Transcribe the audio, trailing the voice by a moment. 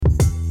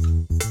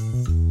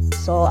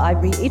So I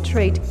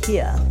reiterate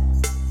here,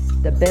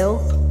 the bill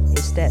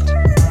is dead.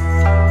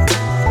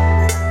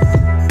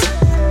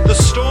 The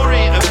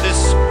story of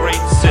this great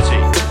city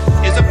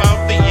is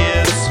about the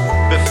years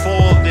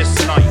before this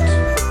night.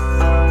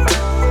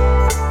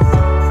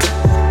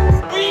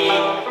 We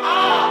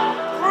are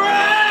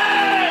free!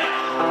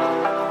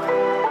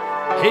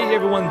 Hey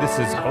everyone, this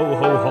is Ho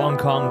Ho Hong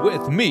Kong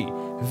with me,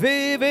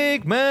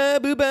 Vivek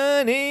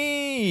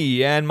Mabubani,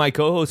 and my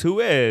co-host who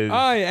is...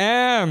 I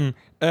am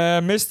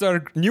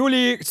Mr.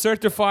 Newly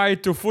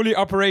certified to fully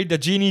operate the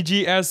Genie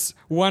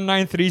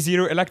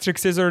GS-1930 Electric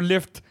Scissor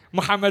Lift,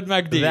 Muhammad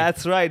Magdi.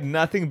 That's right,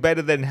 nothing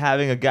better than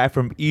having a guy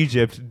from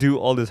Egypt do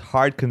all this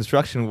hard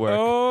construction work.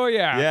 Oh,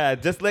 yeah. Yeah,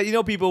 just let you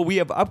know, people, we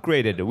have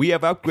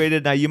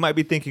upgraded. Now, you might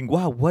be thinking,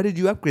 wow, what did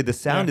you upgrade? The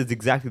sound is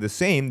exactly the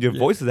same. Your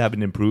voices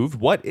haven't improved.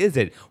 What is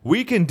it?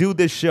 We can do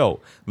this show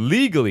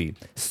legally,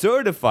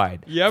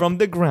 certified from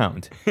the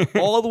ground,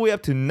 all the way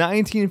up to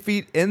 19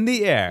 feet in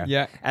the air,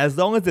 as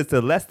long as it's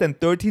a less than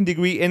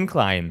 13-degree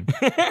incline.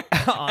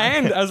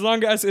 And as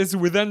long as it's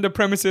within the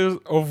premises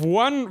of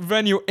one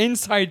venue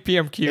inside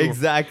PMQ.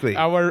 Exactly.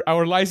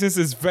 Our license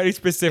is very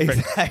specific.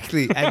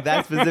 Exactly. And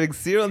that specific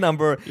serial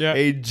number,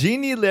 a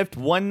Genie Lift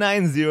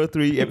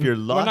 1903, if you're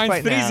lost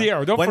right now.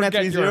 1930. Don't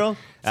forget your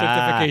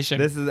certification.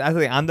 This is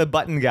actually, I'm the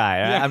button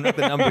guy. Right? I'm not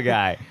the number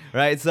guy.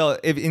 Right? So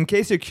if in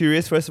case you're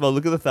curious, first of all,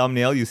 look at the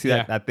thumbnail. You see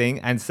that thing.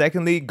 And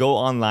secondly, go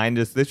online.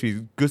 Just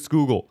literally just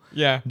Google.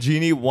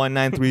 Genie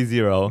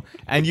 1930.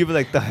 And you'll be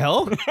like, the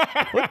hell?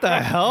 What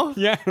the hell?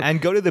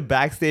 And go to the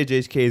Backstage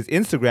HK's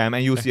Instagram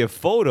and you'll see a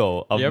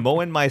photo of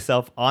Mo and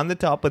myself on the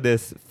top of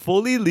this,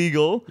 fully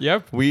legal.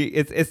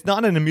 It's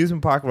not an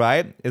amusement park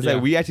ride. It's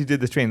like we actually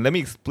did this training. Let me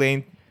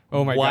explain.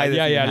 Oh my God!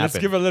 Let's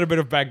give a little bit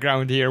of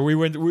background here. We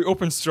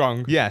opened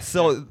strong.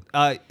 So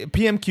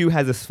PMQ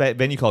has a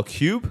venue called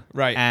Cube,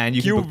 right? And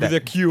you Cube can book that.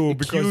 With a Cube,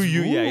 because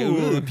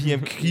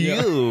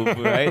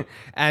PMQ, right?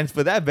 And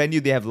for that venue,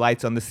 they have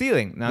lights on the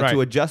ceiling. Now, to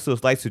adjust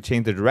those lights to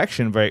change the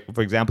direction,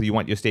 for example, you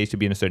want your stage to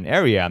be in a certain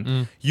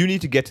area, you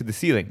need to get to the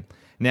ceiling.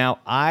 Now,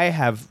 I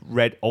have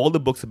read all the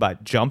books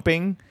about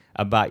jumping,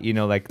 about,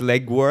 like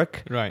leg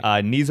work,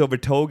 knees over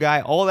toe guy,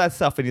 all that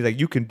stuff, and he's like,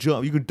 you can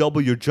jump, you can double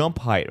your jump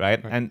height,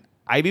 right? And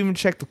I've even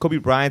checked Kobe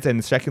Bryant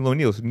and Shaquille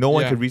O'Neal. So no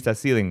one could reach that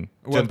ceiling.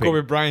 Well,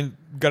 Kobe Bryant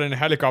got in a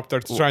helicopter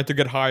trying to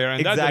get higher,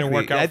 and that didn't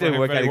work out. That didn't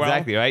work out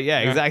exactly, right? Yeah,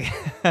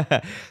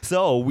 exactly.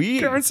 So we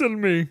cancel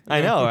me.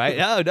 I know, right?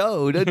 No,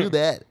 don't do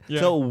that.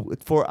 So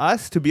for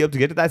us to be able to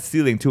get to that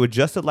ceiling, to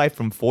adjust the light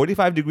from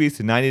 45 degrees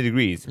to 90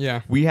 degrees,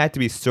 we had to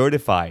be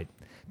certified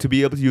to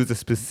be able to use a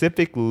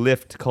specific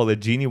lift called a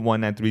Genie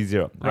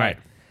 1930. Right.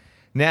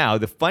 Now,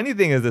 the funny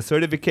thing is the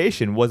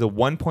certification was a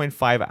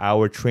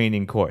 1.5-hour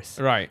training course.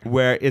 Right.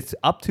 Where it's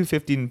up to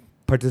 15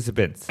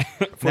 participants.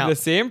 For the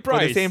same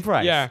price. For the same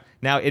price. Yeah.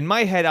 Now, in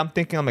my head, I'm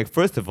like,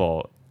 first of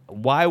all,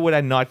 why would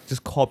I not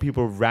just call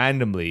people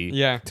randomly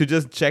to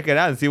just check it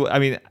out and see what,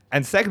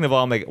 and second of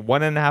all, I'm like,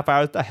 1.5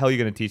 hours, the hell are you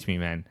going to teach me,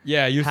 man?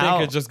 Yeah, you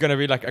think it's just going to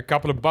be like a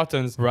couple of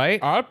buttons.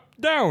 Right? Up,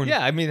 down.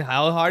 Yeah,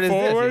 how hard is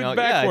this? Forward,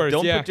 backwards.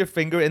 Don't put your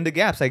finger in the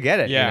gaps. I get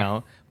it,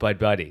 But,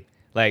 buddy,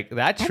 like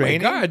that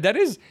training. Oh my God, that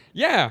is,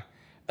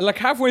 like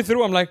halfway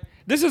through, I'm like,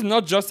 this is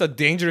not just a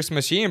dangerous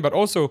machine, but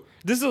also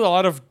this is a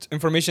lot of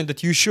information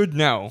that you should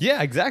know.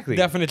 Yeah, exactly.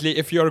 Definitely,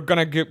 if you're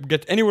gonna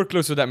get anywhere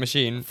close to that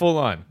machine, full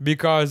on,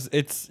 because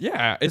it's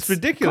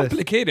ridiculous,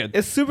 complicated.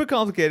 It's super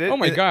complicated. Oh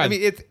my God!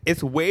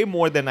 It's way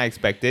more than I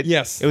expected.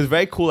 Yes, it was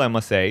very cool, I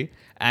must say.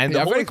 And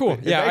very cool.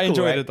 Yeah, I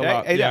enjoyed it a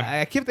lot.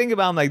 I keep thinking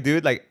about, I'm like,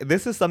 dude, like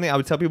this is something I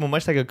would tell people,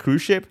 much like a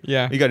cruise ship.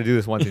 Yeah, you got to do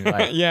this once in your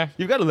life.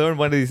 You've got to learn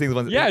one of these things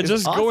once. Yeah, it's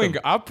just awesome. Going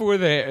up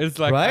with it. It's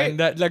like and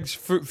that like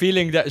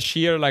feeling that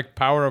sheer like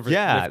power of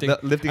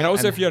lifting. And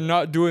also, if you're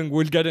not doing,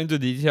 we'll get into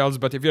details,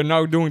 but if you're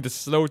not doing the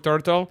slow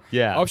turtle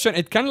option,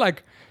 it can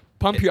like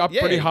pump you up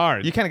pretty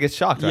hard. You kind of get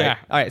shocked, right? Yeah.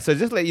 All right, so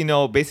just to let you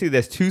know, basically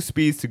there's two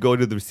speeds to go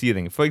to the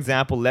ceiling. For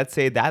example, let's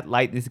say that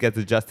light needs to get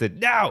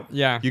adjusted now.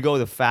 Yeah. You go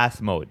the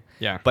fast mode.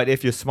 Yeah. But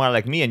if you're smart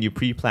like me and you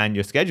pre-plan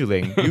your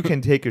scheduling, you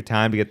can take your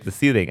time to get to the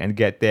ceiling and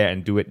get there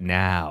and do it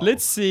now.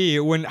 Let's see.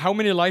 How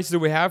many lights do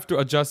we have to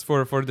adjust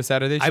for the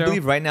Saturday show? I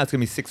believe right now it's going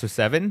to be 6 or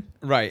 7.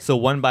 Right. So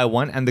one by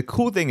one. And the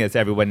cool thing is,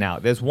 everyone, now,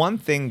 there's one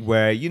thing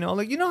where,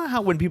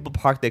 how when people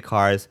park their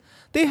cars,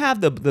 they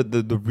have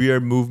the rear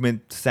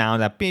movement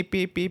sound, that beep,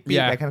 beep, beep, beep,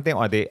 that kind of thing.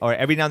 Or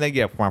every now and then you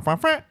get right?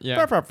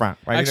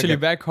 Actually,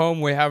 back home,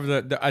 we have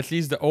at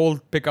least the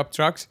old pickup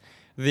trucks.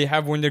 They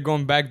have, when they're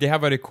going back, they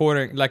have a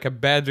recording, like a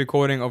bad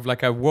recording of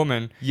like a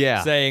woman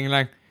saying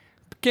like,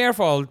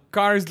 careful,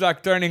 car is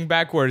like turning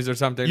backwards or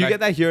something. You get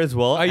that here as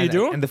well. Oh, you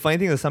do? And the funny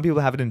thing is some people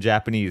have it in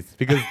Japanese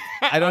because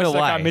I don't know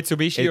why. Like a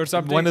Mitsubishi or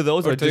something? One of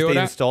those, or just Toyota?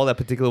 they install that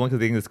particular one because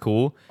they think it's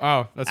cool.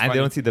 Oh, that's funny. And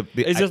they don't see the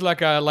it's just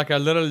like a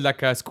little,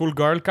 like a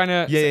schoolgirl kind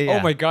of. Yeah. Oh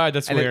my God,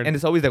 that's weird. And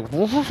it's always like,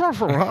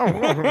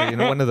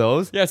 one of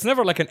those. Yeah, it's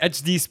never like an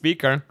HD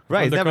speaker.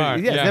 Right. It's never,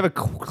 it's never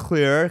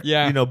clear,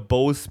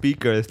 Bose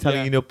speakers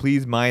telling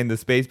please mind the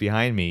space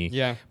behind me.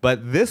 Yeah.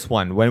 But this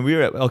one, when we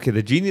were,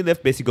 the Genie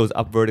Lift basically goes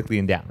up vertically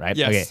and down, right?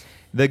 Yes. Okay.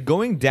 The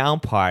going down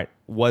part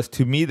was,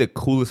 to me, the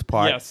coolest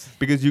part. Yes.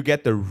 Because you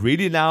get the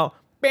really loud,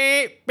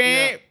 beep,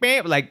 beep,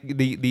 beep, like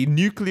the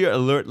nuclear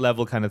alert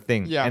level kind of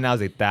thing. Yeah. And I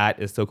was like, that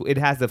is so cool. It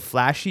has the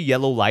flashy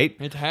yellow light.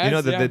 It has, you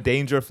know, the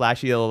danger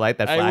flashy yellow light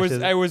that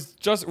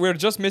flashes. We're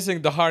just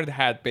missing the hard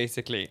hat,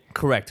 basically.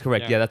 Correct.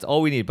 Yeah, that's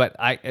all we need. But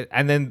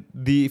and then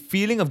the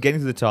feeling of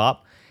getting to the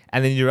top,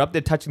 and then you're up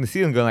there touching the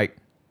ceiling going like,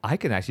 I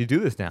can actually do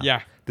this now.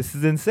 Yeah. This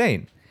is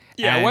insane.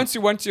 Yeah, and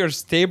once you're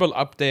stable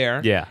up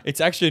there, yeah, it's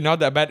actually not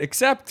that bad,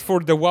 except for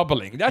the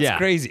wobbling. That's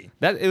crazy.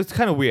 It was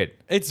kind of weird.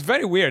 It's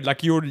very weird.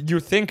 Like you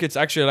think it's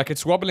actually like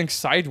it's wobbling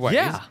sideways.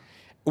 Yeah.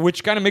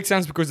 Which kind of makes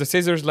sense because the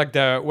scissors, like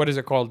what is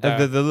it called?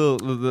 The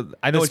little,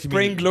 I know what you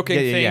mean. Spring-looking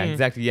thing. Yeah,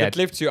 exactly. Yeah. That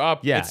lifts you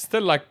up. Yeah. It's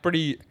still like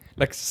pretty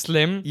like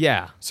slim.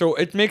 Yeah. So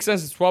it makes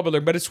sense it's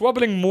wobbling, but it's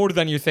wobbling more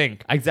than you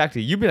think.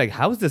 Exactly. You'd be like,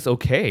 how is this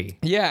okay?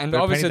 Yeah, and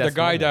obviously the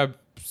guy, the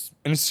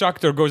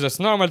instructor goes, it's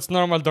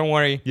normal, don't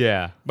worry.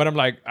 Yeah. But I'm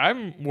like,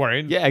 I'm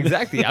worried. Yeah,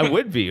 exactly. I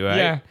would be, right?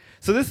 Yeah.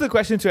 So this is a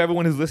question to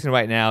everyone who's listening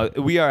right now.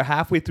 We are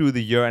halfway through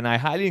the year, and I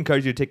highly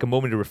encourage you to take a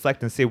moment to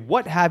reflect and say,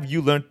 what have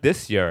you learned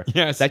this year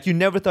that you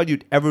never thought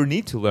you'd ever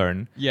need to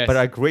learn, but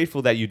are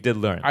grateful that you did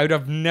learn? I would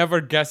have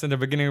never guessed in the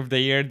beginning of the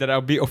year that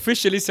I'll be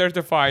officially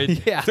certified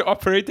to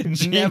operate a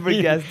Genie never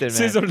guessed it, man.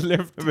 Scissor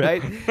Lift.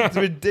 Right? It's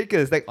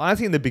ridiculous. Like,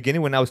 honestly, in the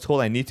beginning when I was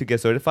told I need to get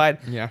certified,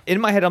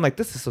 in my head, I'm like,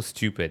 this is so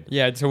stupid.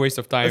 Yeah, it's a waste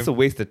of time. It's a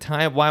waste of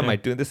time. Why am I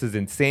doing this? This is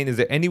insane. Is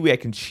there any way I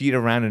can cheat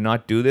around and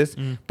not do this?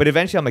 But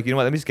eventually, I'm like, you know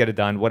what? Let me just get it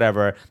done, whatever.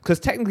 Because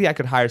technically, I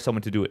could hire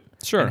someone to do it.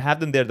 Sure. And have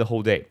them there the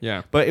whole day.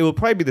 Yeah. But it will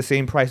probably be the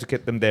same price to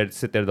get them there to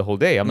sit there the whole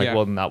day. I'm like,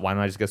 well, why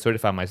don't I just get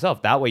certified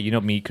myself? That way, you know,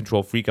 me,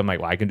 control freak, I'm like,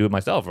 well, I can do it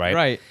myself, right?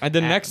 Right. And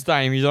the next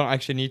time, you don't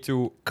actually need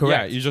to.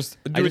 Correct. Yeah, you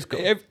just do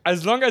it.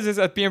 As long as it's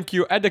at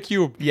PMQ, at the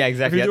Cube. Yeah,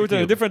 exactly. If you do it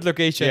in a different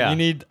location, you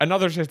need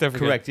another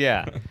certificate. Correct,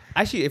 yeah.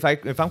 Actually,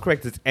 if I'm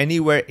correct, it's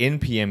anywhere in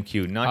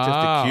PMQ, not just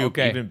the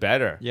Cube, even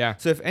better. Yeah.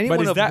 So if anyone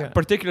but is that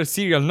particular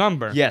serial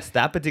number? Yes,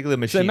 that particular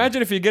machine. So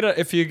imagine if you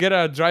get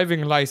a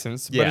driving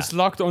license, but it's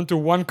locked onto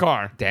one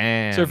car.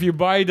 Damn. So if you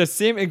buy the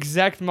same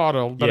exact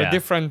model but a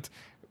different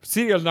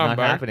serial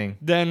number,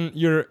 then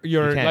your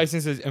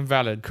license is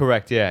invalid.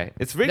 Correct, yeah.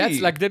 It's really...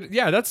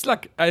 That's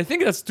like I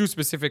think that's too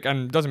specific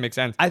and doesn't make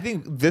sense. I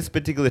think this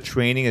particular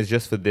training is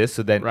just for this,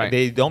 so that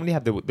they normally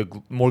have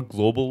the more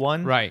global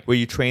one, where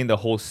you train the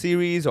whole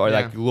series or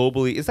like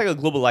globally. It's like a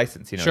global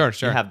license, you know.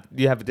 Sure.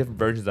 You have different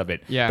versions of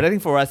it. Yeah. But I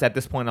think for us at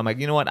this point, I'm like,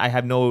 you know what? I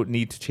have no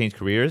need to change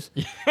careers.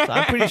 So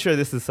I'm pretty sure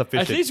this is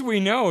sufficient. At least we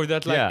know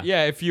that, like,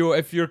 if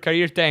your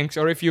career tanks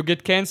or if you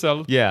get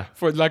canceled,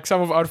 for like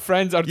some of our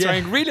friends are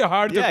trying really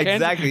hard to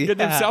get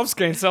themselves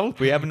canceled.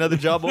 We have another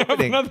job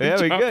opening.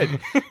 Very good.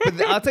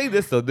 But I'll tell you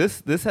this though,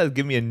 this has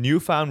given me a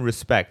newfound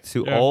respect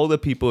to all the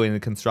people in the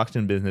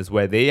construction business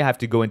where they have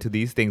to go into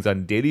these things on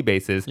a daily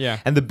basis. Yeah.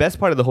 And the best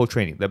part of the whole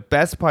training, the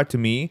best part to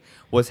me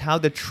was how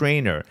the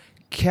trainer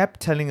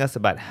kept telling us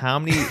about how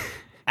many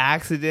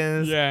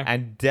accidents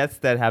and deaths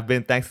that have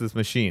been thanks to this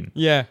machine.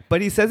 Yeah.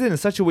 But he says it in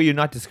such a way you're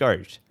not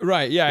discouraged.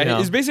 Right, yeah. You know?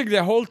 It's basically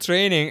the whole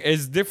training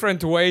is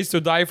different ways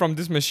to die from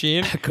this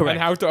machine and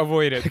how to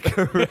avoid it.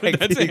 Correct.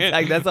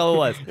 That's all it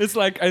was. It's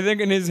like, I think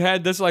in his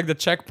head, that's like the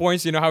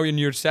checkpoints, you know how in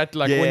your set,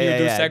 like when you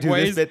do segues. Do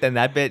this bit and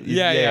that bit.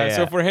 Yeah.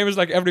 So for him, it's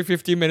like every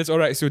 15 minutes, all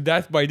right, so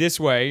death by this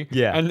way.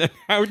 Yeah. And then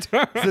how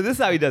to... So this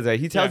is how he does it, right?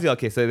 He tells you,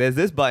 okay, so there's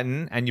this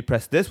button and you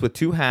press this with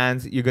two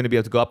hands, you're going to be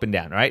able to go up and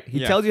down, right?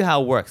 He tells you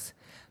how it works.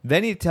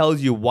 Then he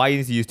tells you why you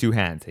need to use two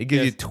hands. He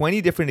gives you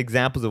 20 different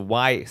examples of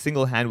why a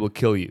single hand will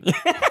kill you.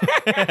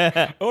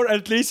 Or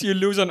at least you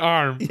lose an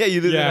arm. Yeah, you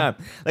lose an arm.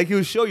 Like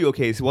he'll show you,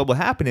 okay, so what will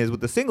happen is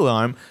with the single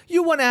arm,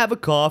 you want to have a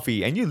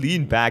coffee and you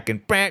lean back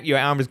and bam, your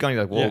arm is gone.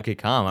 You're like, well, okay,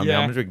 calm. I'm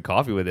just drinking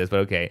coffee with this, but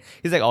okay.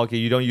 He's like, okay,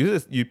 you don't use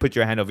this. You put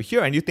your hand over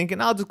here and you're thinking,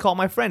 I'll just call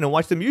my friend and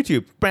watch some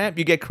YouTube. Bam,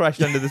 you get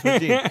crushed under this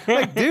machine.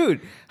 Like, dude,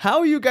 how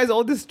are you guys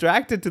all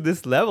distracted to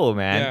this level,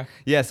 man?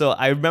 Yeah, so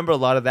I remember a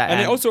lot of that.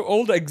 And also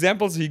all the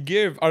examples he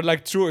give are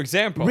like true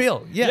examples.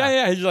 Real,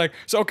 Yeah. He's like,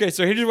 so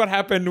here's what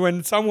happened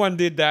when someone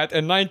did that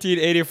in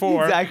 1984.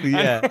 Exactly,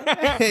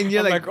 yeah. And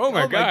you're like, oh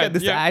my God.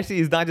 This actually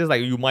is not just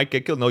like you might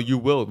get killed. No, you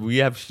will. We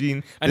have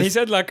seen. And he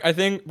said, like, I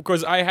think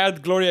because I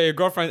had Gloria, your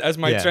girlfriend, as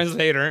my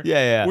translator.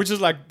 Yeah. Which is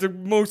like the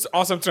most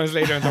awesome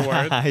translator in the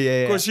world.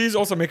 Because she's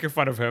also making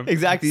fun of him.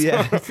 Exactly,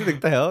 yeah. She's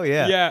like, the hell,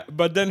 yeah. Yeah,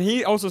 but then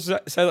he also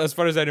said, as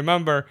far as I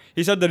remember,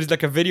 he said there is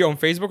like a video on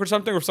Facebook or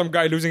something of some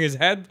guy losing his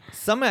head.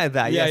 Something like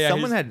that, yeah.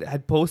 Someone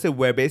had posted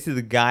where basically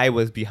the guy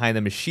was behind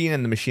the machine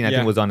and the machine, I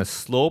think, was on a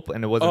slope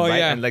and it wasn't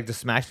and like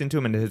just smashed into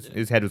him and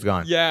his head was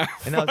gone. Yeah.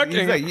 And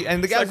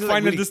the guy was like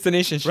Final really,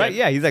 Destination shit. Right,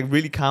 yeah. He's like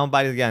really calm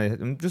about it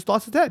again. Just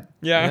lost his head.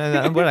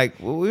 Yeah. And we're like,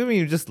 what do you mean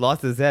you just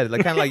lost his head?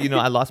 Like, kind of like,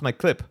 I lost my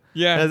clip.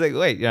 Yeah. And I was like,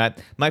 wait,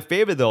 my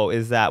favorite though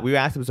is that we were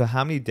asking him, so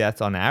how many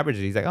deaths on average?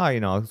 He's like,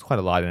 it's quite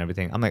a lot and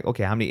everything. I'm like,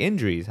 okay, how many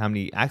injuries? How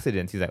many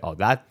accidents? He's like,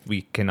 that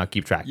we cannot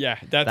keep track. Yeah,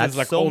 that's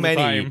like so all many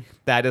the time.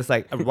 That is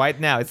like right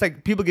now. It's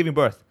like people giving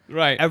birth.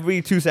 Right.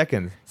 Every 2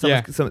 seconds,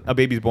 a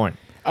baby's born.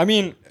 I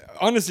mean,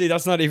 honestly,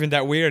 that's not even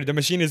that weird. The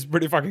machine is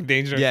pretty fucking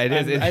dangerous. Yeah, it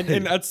is.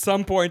 And at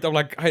some point, I'm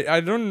like,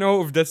 I don't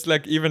know if that's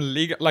like even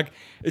legal. Like,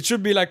 it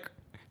should be like,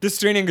 this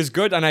training is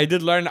good, and I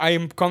did learn. I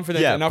am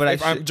confident enough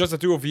if I'm just the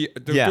two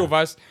of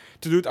us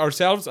to do it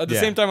ourselves. At the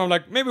same time, I'm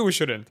like, maybe we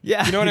shouldn't.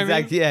 Yeah, you know what I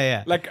mean?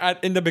 Yeah. Like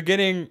in the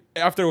beginning,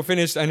 after we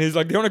finished, and he's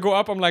like, "Do you want to go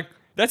up?" I'm like,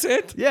 "That's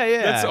it."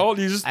 Yeah. That's all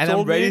you just. And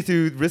told I'm ready me.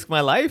 to risk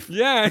my life.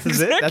 Yeah, this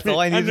is it. That's all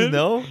I need to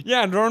know.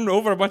 Yeah, and run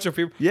over a bunch of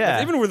people. Yeah.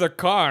 But even with a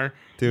car.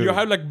 Dude. You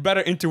have like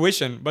better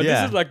intuition, but this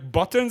is like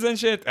buttons and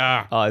shit.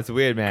 Oh, it's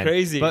weird, man.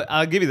 Crazy. But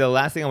I'll give you the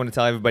last thing I want to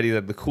tell everybody,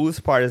 that the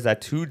coolest part is that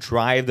to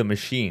drive the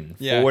machine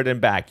forward and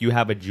back, you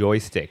have a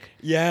joystick.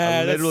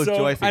 Yeah, a literal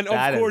joystick. And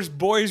of course,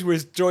 boys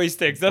with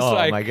joysticks.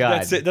 That's my God.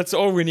 That's it. That's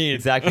all we need.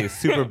 Exactly, it's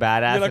super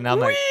badass. Like, and I'm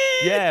like,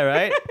 yeah,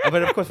 right.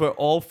 But of course, we're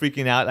all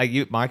freaking out. Like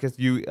you, Marcus,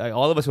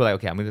 all of us were like,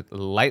 okay, I'm gonna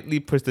lightly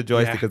push the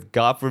joystick because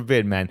God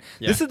forbid, man.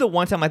 Yeah. This is the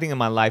one time I think in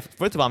my life.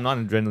 First of all, I'm not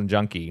an adrenaline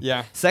junkie.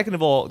 Yeah. Second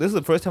of all, this is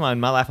the first time in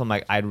my life I'm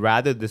like, I'd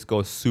rather this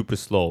go super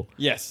slow.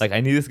 Yes. Like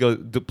I need this to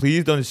go.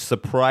 Please don't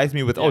surprise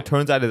me with. Oh,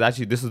 turns out it's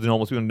actually this is the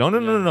normal speed.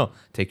 No.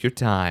 Take your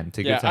time.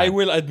 Take your time. I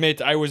will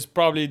admit I was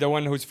probably the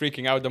one who's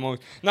freaking out the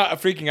most. Not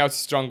freaking out, is a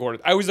strong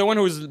word. I was the one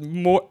who was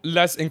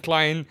less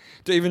inclined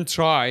to even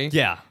try.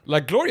 Yeah.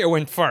 Like Gloria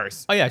went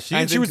first. Oh yeah,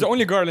 she was the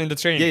only girl in the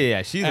training.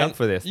 Yeah. She's up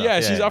for this stuff.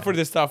 Yeah, she's up for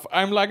this stuff.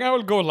 I'm like, I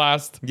will go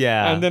last.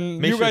 Yeah. And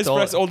then you guys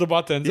press all the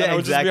buttons. Yeah, and I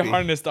will just be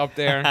harnessed up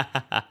there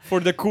for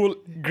the cool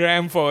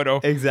gram photo.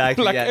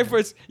 Exactly. Like if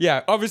it's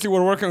obviously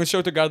we're working on the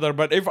show together,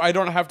 but if I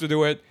don't have to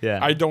do it,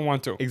 I don't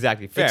want to.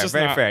 Exactly. Fair.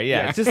 Very fair.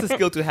 Yeah. It's just a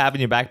skill to have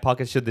in your back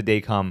pocket should the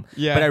day come.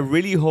 Yeah. But I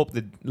really hope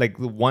that like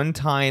the one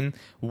time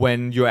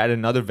when you're at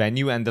another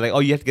venue and they're like, oh,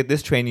 you have to get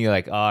this training, you're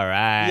like, all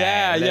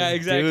right. Let's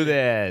exactly. do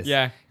this.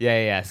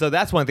 Yeah. So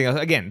that's one thing.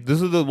 Again,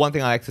 this is the one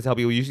thing I like to tell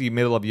people. Usually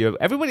middle of year,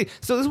 everybody.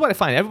 So this is what I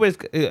find. Everybody's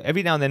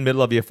every now and then,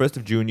 middle of year, 1st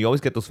of June, you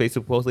always get those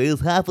Facebook posts. Like,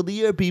 it's half of the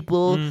year,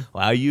 people.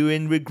 Are you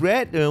in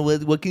regret?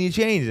 What can you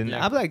change? And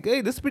I'm like,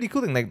 hey, this is a pretty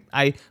cool thing. Like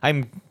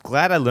I'm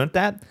glad I learned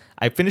that.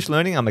 I finished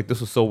learning. I'm like, this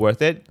was so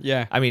worth it.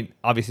 Yeah. I mean,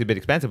 obviously a bit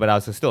expensive, but I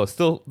was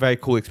still very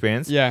cool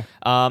experience. Yeah.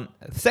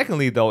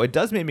 Secondly, though, it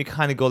does make me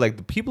kind of go like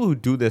the people who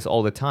do this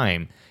all the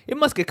time. It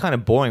must get kind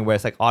of boring where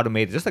it's like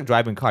automated, just like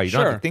driving a car. You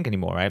don't have to think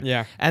anymore, right?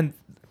 Yeah. And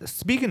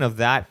speaking of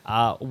that,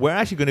 we're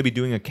actually going to be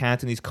doing a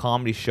Cantonese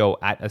comedy show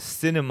at a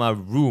cinema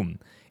room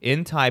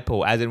in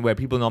Taipo, as in where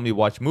people normally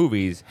watch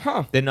movies.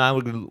 They're now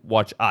going to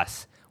watch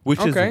us, which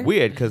is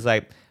weird because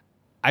like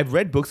I've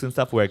read books and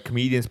stuff where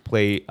comedians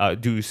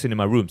do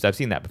cinema rooms. I've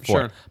seen that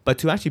before. Sure. But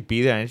to actually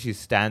be there and actually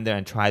stand there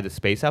and try the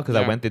space out, because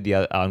I went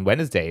there on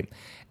Wednesday,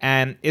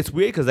 and it's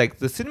weird because like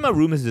the cinema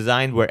room is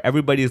designed where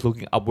everybody is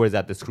looking upwards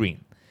at the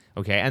screen.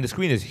 Okay, and the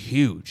screen is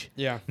huge.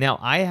 Yeah. Now,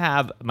 I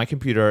have my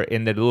computer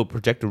in the little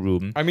projector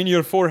room. I mean,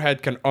 your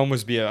forehead can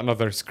almost be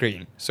another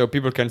screen, so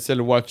people can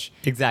still watch.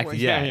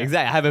 Exactly, exactly.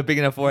 I have a big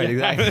enough forehead.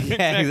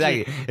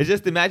 Exactly. It's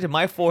just imagine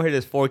my forehead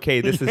is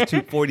 4K. This is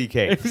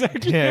 240K.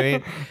 Exactly. You know what I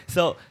mean?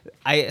 So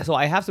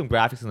I have some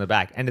graphics in the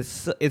back, and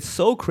it's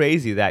so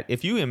crazy that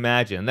if you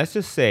imagine, let's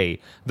just say,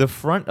 the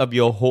front of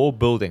your whole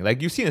building,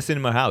 like you've seen a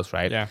cinema house,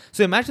 right? Yeah.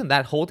 So imagine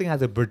that whole thing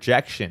has a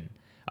projection,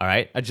 all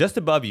right, just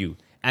above you.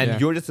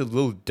 And you're just a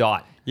little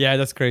dot. Yeah,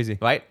 that's crazy.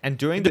 Right? And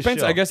during it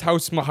depends, I guess,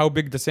 how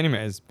big the cinema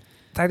is.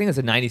 I think it's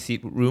a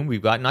 90-seat room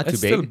we've got, not too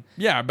big.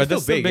 But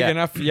that's still big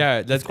enough.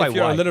 Yeah, that's quite if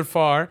you're wide. A little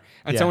far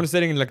and someone's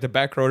sitting in like the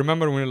back row.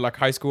 Remember when we were like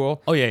high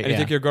school? Oh, yeah, and you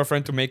take your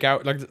girlfriend to make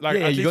out. Like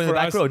you go in the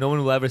back row, no one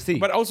will ever see.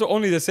 But also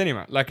only the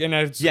cinema. Like in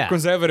a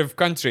conservative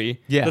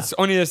country, that's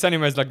only the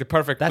cinema is like the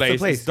perfect place. That's the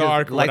place. It's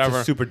dark, lights whatever.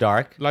 Are super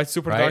dark. Lights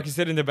super dark. You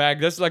sit in the back.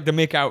 That's like the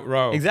make out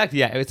row. Exactly,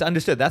 yeah. It's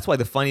understood. That's why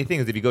the funny thing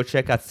is if you go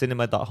check out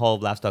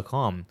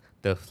cinema.halloflaughs.com,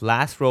 the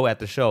last row at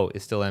the show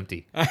is still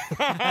empty.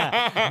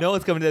 No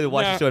one's coming there to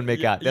watch the show and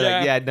make out.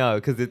 They're like, no,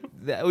 because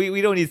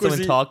we don't need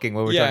someone talking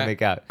when we're trying to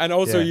make out. And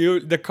also,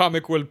 the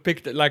comic will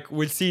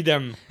we'll see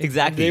them.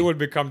 Exactly. They will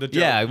become the joke.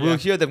 Yeah, we'll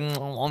hear them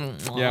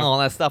all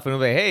that stuff, and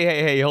we'll be like,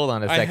 hey, hold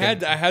on a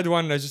second. I had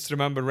one. I just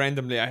remember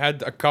randomly. I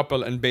had a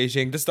couple in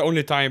Beijing. This is the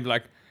only time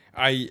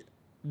I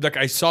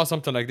saw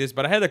something like this,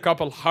 but I had a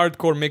couple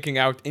hardcore making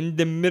out in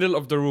the middle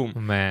of the room.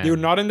 Man. They were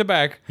not in the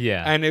back.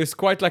 Yeah. And it was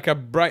quite like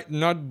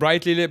not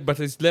brightly lit, but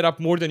it's lit up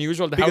more than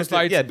usual. The house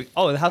lights. the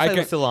house lights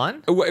are still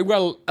on?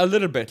 Well, a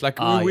little bit. Like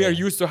we are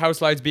used to house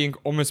lights being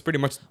almost pretty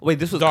much Wait,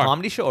 this was dark. a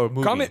comedy show or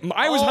movie?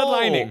 I was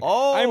headlining.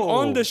 I'm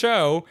on the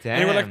show. Damn.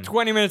 And we're like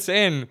 20 minutes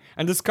in,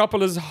 and this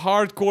couple is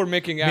hardcore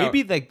making out.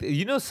 Maybe like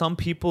some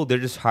people they're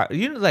just hard.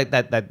 Like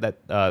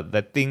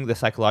that thing, the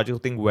psychological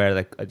thing where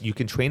like you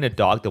can train a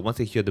dog that once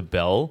they hear the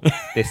bell,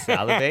 they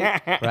salivate,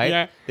 right?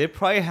 Yeah. They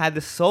probably had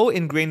this so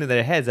ingrained in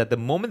their heads that the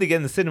moment they get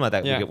in the cinema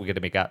that we're going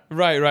to make out.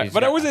 Right.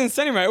 But it wasn't in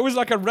cinema. It was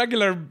like a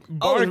regular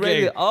bar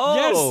gig.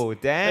 Oh, yes.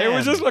 Damn. It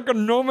was just like a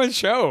normal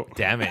show.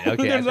 Damn it.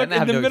 Okay. In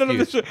the middle of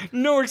the show.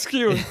 No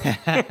excuse.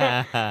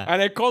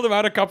 And I called them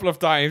out a couple of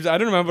times. I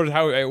don't remember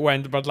how it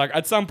went, but like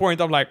at some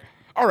point I'm like,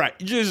 all right,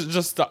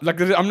 just stop. Like,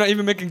 I'm not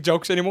even making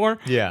jokes anymore.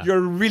 Yeah.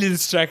 You're really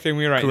distracting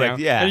me right now.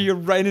 Yeah. And you're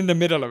right in the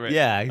middle of it.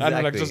 Yeah, exactly. And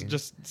I'm like,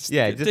 just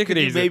take it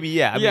easy. Maybe,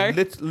 yeah. I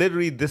mean,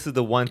 literally, this is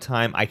the one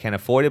time I can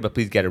afford it, but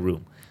please get a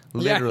room.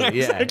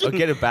 Literally, exactly. Or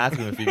get a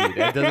bathroom if you need it.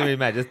 It doesn't really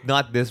matter. Just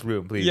not this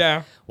room, please.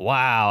 Yeah.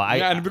 Wow.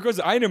 And because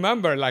I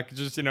remember, like,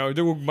 just,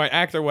 doing my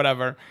act or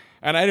whatever,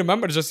 and I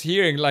remember just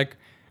hearing, like,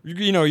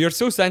 you're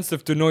so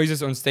sensitive to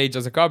noises on stage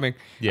as a comic,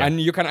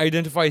 and you can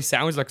identify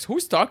sounds, like,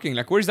 who's talking?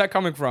 Like, where's that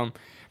coming from?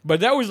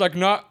 But that was like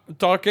not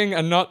talking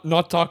and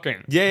not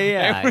talking.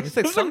 Yeah. It's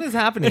like something's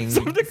happening.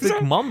 It's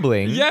like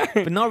mumbling. Yeah.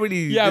 But not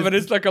really. Yeah, but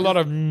it's like a lot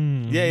of.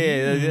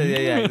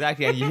 Yeah,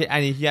 exactly.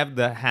 And you have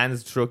the hands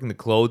stroking the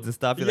clothes and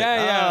stuff. You're like,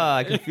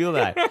 I can feel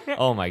that.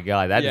 Oh my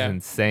God, that is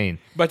insane.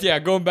 But yeah,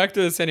 going back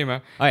to the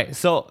cinema. All right,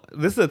 so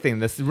this is the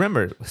thing.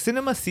 Remember,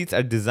 cinema seats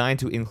are designed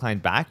to incline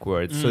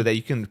backwards so that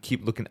you can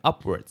keep looking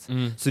upwards.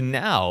 So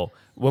now,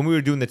 when we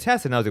were doing the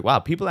test, and I was like, wow,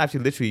 people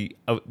actually literally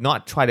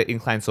not try to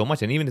incline so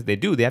much, and even if they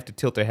do, they have to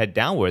tilt their head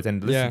downwards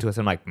and listen to us.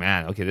 I'm like,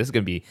 man, okay, this is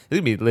gonna be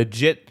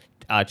legit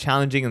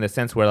challenging in the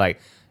sense where, like,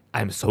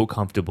 I'm so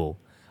comfortable,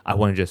 I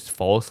want to just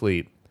fall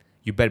asleep.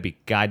 You better be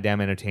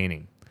goddamn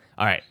entertaining.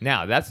 All right,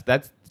 now that's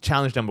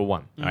challenge number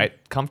one. All right,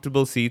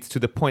 comfortable seats to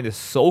the point it's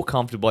so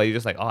comfortable you're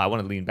just like, oh, I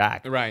want to lean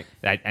back. Right.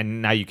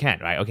 And now you can't.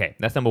 Right. Okay,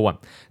 that's number one.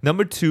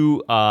 Number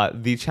two,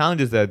 the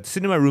challenge is the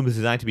cinema room is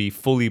designed to be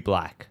fully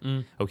black.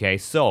 Okay,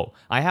 so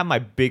I have my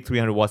big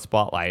 300-watt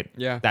spotlight.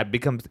 Yeah.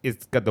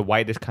 It's got the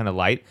whitish kind of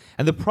light,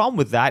 and the problem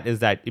with that is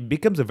that it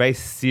becomes a very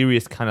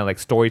serious kind of like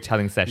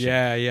storytelling session.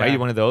 Yeah. Right. You're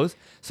one of those.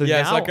 So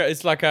now,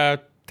 it's like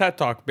a TED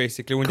Talk,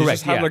 basically, when you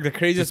just have like the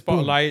crazy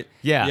spotlight.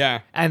 Yeah.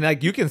 And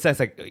like you can sense,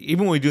 like,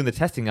 even when we were doing the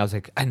testing, I was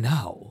like, and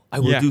now I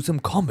will do some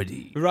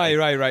comedy. Right.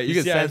 You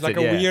can sense it's like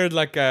it, a weird,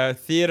 like a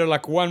theater,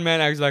 like one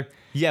man. I was like,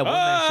 one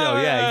man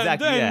show. Yeah,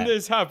 exactly. Then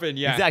this happened.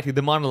 Yeah. Exactly.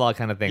 The monologue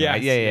kind of thing. Yes,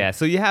 Right? Yeah.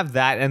 So you have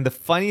that. And the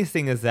funniest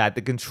thing is that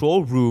the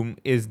control room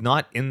is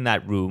not in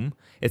that room.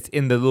 It's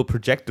in the little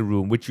projector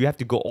room, which you have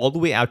to go all the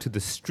way out to the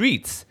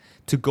streets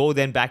to go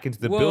then back into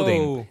the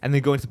building and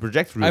then go into the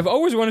projector room. I've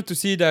always wanted to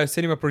see the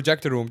cinema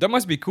projector room. That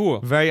must be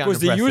cool. Very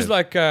unimpressive. Because they use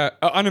like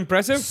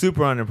unimpressive.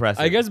 Super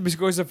unimpressive. I guess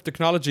because of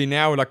technology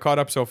now, like caught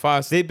up so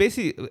fast. They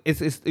basically,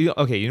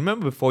 okay. You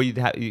remember before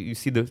you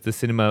see the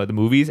cinema, the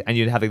movies, and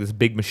you'd have like this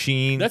big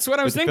machine. That's what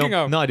I was thinking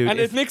of. No, dude, and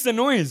it makes a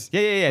noise.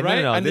 Yeah.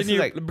 Right? No. And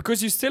then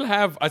because you still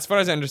have, as far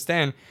as I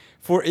understand,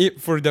 for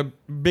the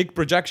big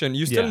projection,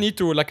 you still need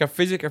to like a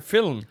physical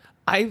film.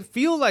 I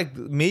feel like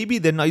maybe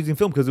they're not using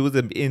film because it was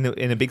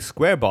in a big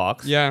square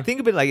box. Yeah. Think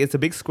of it like it's a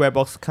big square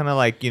box, kind of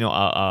like,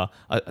 a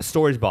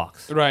storage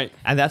box. Right.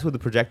 And that's what the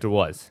projector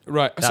was.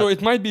 Right. So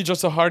it might be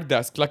just a hard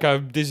disk, like a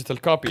digital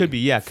copy. Could be,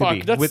 yeah. Could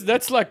be. That's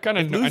that's like kind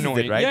of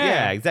annoying. It, right?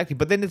 Yeah, exactly.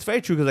 But then it's very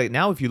true because like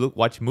now if you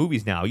watch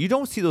movies now, you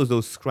don't see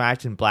those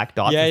scratched and black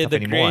dots and stuff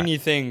anymore. Yeah, the grainy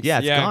things. Yeah,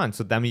 it's gone.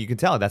 So I mean, you can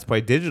tell that's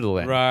probably digital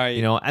then. Right.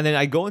 And then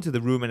I go into the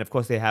room and of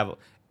course they have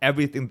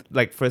everything.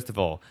 Like, first of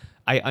all,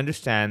 I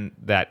understand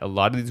that a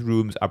lot of these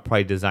rooms are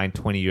probably designed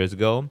 20 years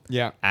ago.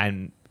 Yeah.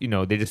 And,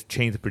 they just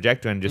change the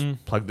projector and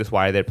just plug this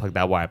wire there, plug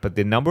that wire. But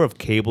the number of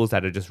cables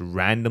that are just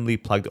randomly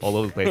plugged all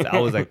over the place, I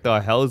was like,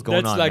 the hell is going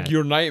on? That's like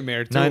your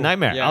nightmare, too. No,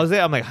 nightmare. Yeah. I was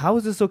there. I'm like, how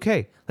is this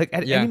okay? Like,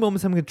 at any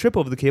moment, someone can trip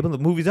over the cable and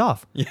the movie's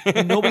off.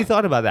 And nobody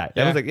thought about that.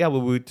 I was like,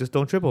 well, we just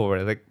don't trip over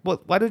it. Like, well,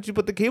 why don't you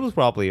put the cables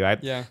properly,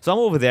 right? Yeah. So I'm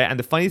over there, and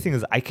the funniest thing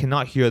is I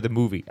cannot hear the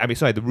movie.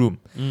 The room.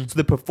 So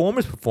the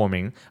performer's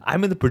performing.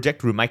 I'm in the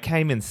projector room. I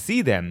can't even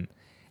see them.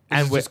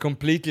 And it's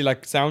completely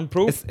like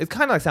soundproof. It's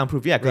kind of like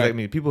soundproof, yeah. Because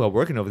people who are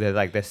working over there,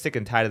 like they're sick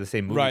and tired of the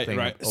same movie.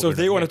 Right. So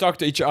they want to talk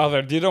to each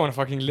other. They don't want to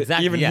fucking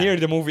hear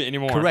the movie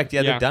anymore. Correct.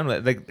 Yeah, they're done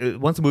with it. Like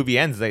once the movie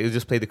ends, they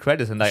just play the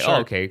credits and like,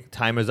 oh, okay,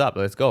 timer's up.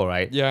 Let's go,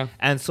 right? Yeah.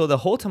 And so the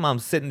whole time I'm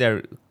sitting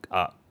there,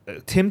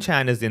 Tim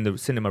Chan is in the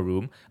cinema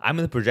room. I'm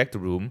in the projector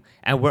room,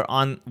 and we're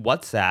on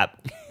WhatsApp.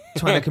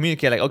 Trying to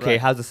communicate, like, okay,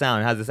 how's the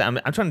sound?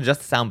 I'm trying to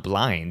just sound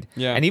blind.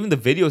 Yeah. And even the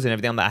videos and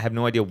everything, I have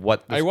no idea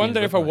what. I wonder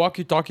if a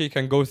walkie-talkie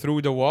can go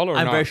through the wall or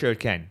not. I'm very sure it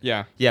can.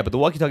 Yeah. Yeah, but the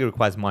walkie-talkie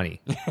requires money,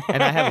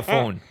 and I have a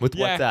phone with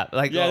WhatsApp.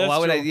 Like, why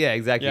would I? Yeah,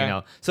 exactly.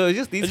 Yeah. So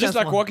it's just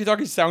like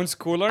walkie-talkie sounds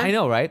cooler. I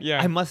know, right?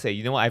 Yeah. I must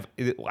say,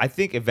 I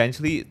think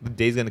eventually the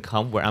day's gonna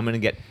come where I'm gonna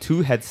get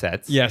 2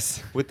 headsets.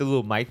 Yes. With the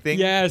little mic thing.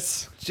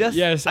 Yes.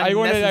 Yes. I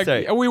want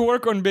to. We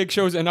work on big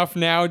shows enough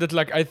now that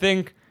I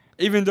think.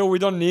 Even though we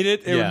don't need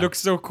it, it looks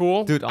so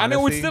cool. Dude, honestly, and it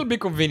would still be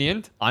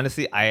convenient.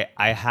 Honestly, I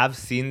have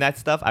seen that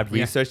stuff. I've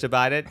researched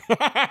about it.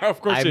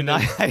 Of course you know.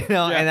 I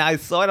know. Yeah. And I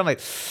saw it. I'm like,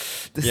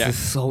 this is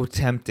so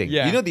tempting.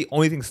 Yeah. The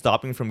only thing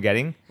stopping me from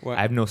getting? What?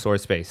 I have no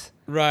storage space.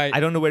 Right. I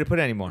don't know where to put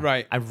it anymore.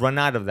 Right. I've run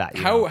out of that.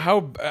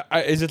 How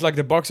is it like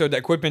the box or the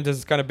equipment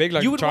is kind of big,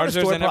 like chargers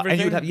and everything? And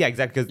you would have,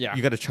 exactly, because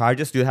you got to charge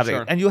this. You have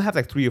and you'll have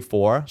like 3 or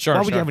 4. Sure.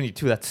 Why would you have only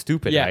 2? That's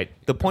stupid, right?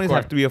 The point is to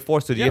have 3 or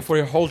 4. So for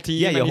your whole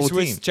team. Yeah, your whole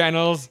switch team.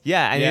 Channels.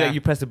 Yeah, and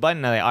you press the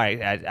button. And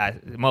like, all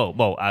right,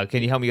 Mo,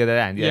 can you help me get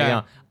that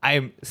end? I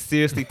am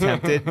seriously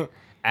tempted,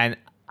 and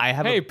I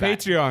have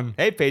Patreon.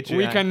 Hey, Patreon.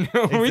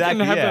 We can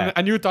have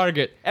a new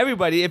target.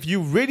 Everybody, if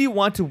you really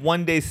want to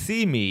one day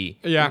see me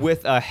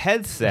with a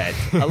headset,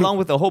 along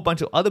with a whole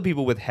bunch of other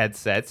people with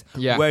headsets,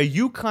 where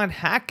you can't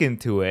hack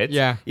into it,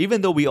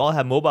 even though we all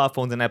have mobile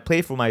phones and I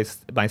pay for my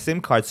SIM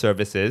card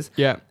services,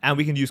 and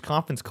we can use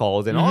conference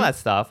calls and all that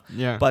stuff,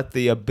 but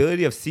the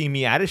ability of seeing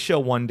me at a show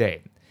one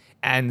day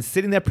and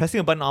sitting there pressing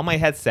a button on my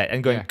headset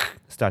and going,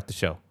 start the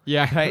show.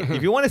 Yeah. Right?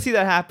 If you want to see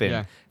that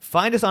happen,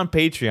 find us on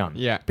Patreon.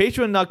 Yeah.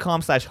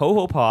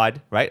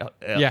 Patreon.com/HoHoPod, right?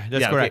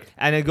 That's correct. Okay.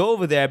 And then go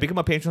over there, become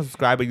a Patreon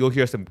subscriber. You'll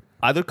hear some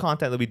other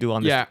content that we do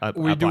on this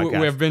podcast.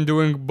 We have been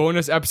doing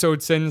bonus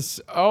episodes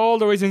all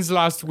the way since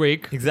last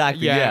week.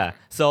 Exactly, yeah.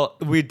 So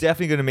we're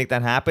definitely going to make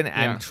that happen.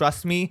 And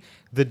trust me,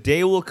 the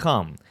day will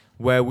come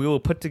where we will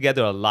put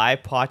together a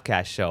live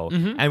podcast show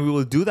and we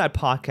will do that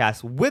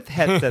podcast with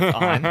headsets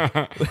on.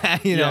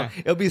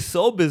 It'll be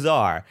so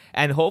bizarre.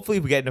 And hopefully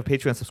if we get enough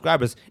Patreon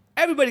subscribers,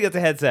 everybody gets a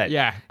headset.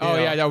 Yeah.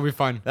 That would be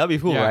fun. That would be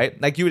cool, right?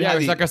 Like you would have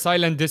it's like a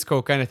silent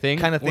disco kind of thing.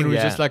 When we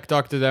just like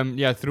talk to them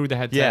through the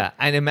headset. Yeah.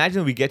 And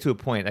imagine we get to a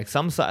point, like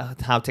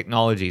somehow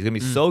technology is going to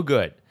be so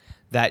good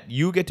that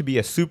you get to be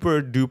a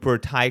super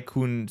duper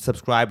tycoon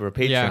subscriber of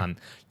Patreon.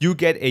 You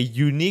get a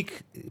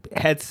unique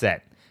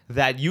headset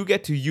that you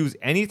get to use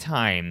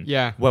anytime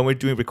when we're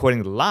doing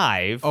recording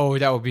live. Oh,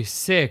 that would be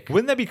sick.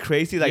 Wouldn't that be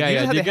crazy? Like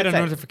you get a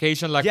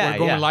notification like we're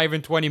going live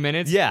in 20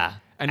 minutes. Yeah.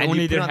 And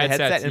only you put their on the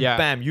headset and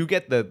bam, you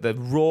get the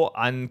raw,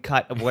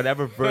 uncut,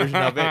 whatever version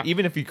of it.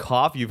 Even if you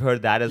cough, you've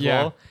heard that as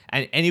well.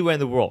 And anywhere in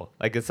the world,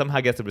 like it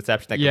somehow gets a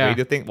reception like a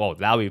radio thing. Whoa,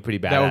 that would be pretty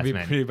badass, That would be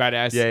pretty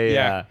badass.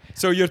 Yeah.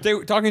 So you're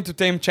talking to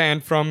Tim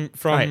Chan from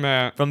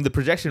the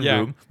projection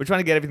room. We're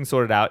trying to get everything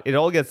sorted out. It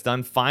all gets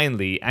done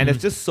finally, and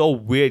it's just so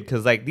weird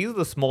because like these are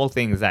the small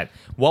things that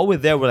while we're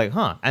there, we're like,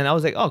 huh? And I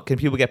was like, oh, can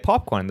people get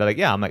popcorn? They're like,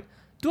 yeah. I'm like,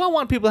 do I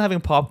want people having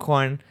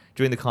popcorn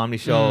during the comedy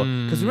show?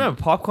 Because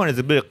remember, popcorn is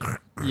a bit of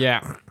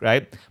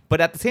right? But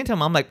at the same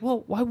time, I'm like,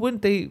 well, why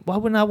wouldn't they? Why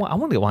wouldn't I want? I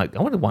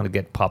wouldn't want to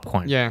get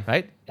popcorn. Yeah.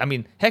 Right. I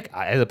mean, heck,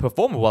 as a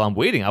performer, while I'm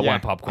waiting, I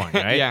want popcorn.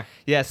 Right.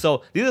 Yeah.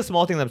 So these are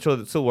small things I'm sure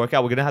that still work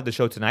out. We're gonna have the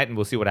show tonight, and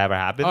we'll see whatever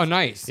happens. Oh,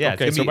 nice. Yeah.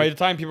 Okay. So by the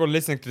time people are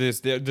listening to this,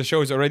 the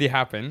show has already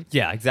happened.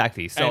 Yeah.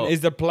 Exactly. So and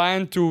is the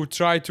plan to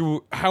try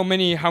to how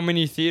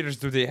many theaters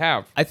do they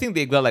have? I think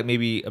they got like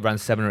maybe around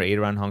 7 or 8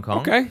 around Hong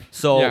Kong. Okay.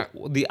 So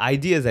the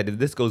idea is that if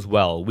this goes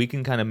well, we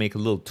can kind of make a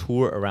little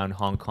tour around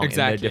Hong Kong in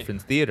their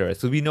different theaters.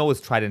 So we know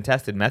it's tried and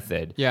tested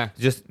method. Yeah.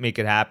 Just make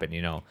it happen,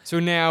 So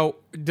now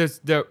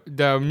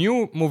the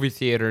new movie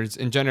theaters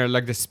in general,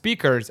 like the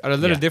speakers are a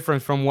little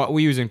different from what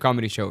we use in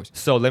comedy shows.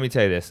 So let me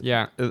tell you this.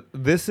 Yeah.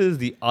 This is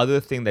the other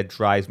thing that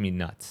drives me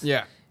nuts.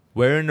 Yeah.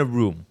 We're in a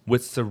room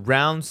with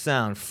surround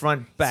sound,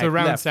 front, back,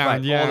 left,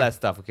 sound, right, all that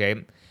stuff,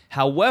 okay?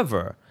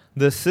 However,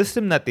 the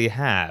system that they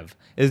have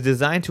is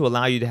designed to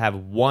allow you to have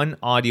one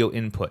audio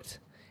input.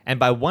 And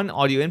by one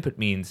audio input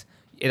means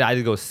it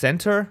either goes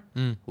center,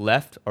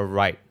 left, or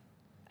right.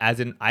 As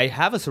in, I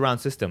have a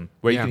surround system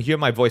where you can hear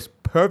my voice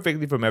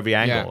perfectly from every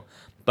angle.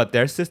 But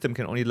their system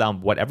can only allow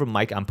whatever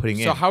mic I'm putting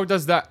in. So how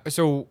does that?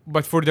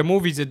 But for the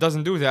movies, it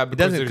doesn't do that.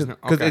 Because it doesn't,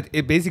 because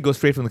it basically goes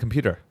straight from the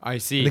computer. I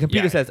see. And the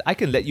computer says, I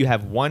can let you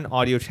have one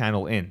audio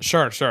channel in.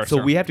 Sure.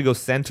 So we have to go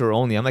center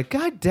only. I'm like,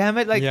 God damn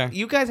it. Like,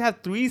 you guys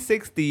have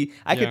 360.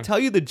 I could tell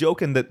you the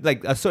joke and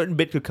like a certain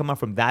bit could come out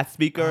from that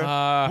speaker.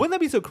 Wouldn't that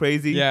be so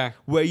crazy? Yeah.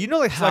 Where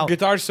like it's how... like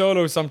guitar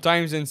solo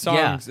sometimes in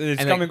songs. It's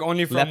and coming like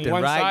only from left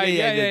one and right. side.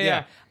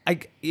 Yeah.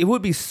 It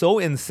would be so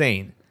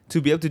insane to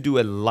be able to do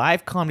a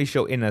live comedy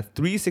show in a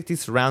 360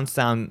 surround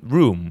sound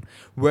room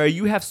where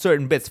you have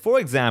certain bits. For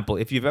example,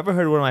 if you've ever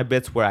heard one of my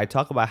bits where I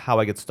talk about how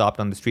I get stopped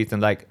on the streets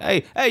and like,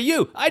 hey,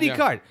 you, ID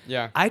card.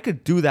 Yeah. I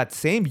could do that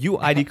same you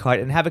ID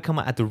card and have it come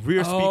out at the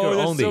rear speaker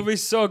only. That would be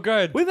so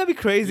good. Wouldn't that be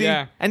crazy?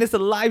 Yeah. And it's a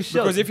live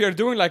show. Because if you're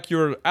doing like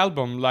your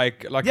album,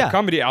 like a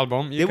comedy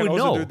album, you can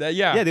also do that.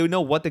 Yeah. Yeah, they would know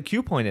what the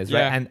cue point is,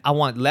 right? And I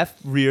want left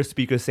rear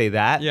speaker say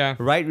that. Yeah.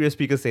 Right rear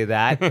speaker say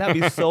that.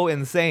 That'd be so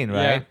insane,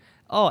 right? Yeah.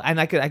 Oh,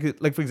 and I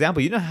could, like, for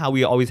example, you know how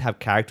we always have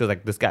characters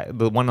like this guy,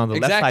 the one on the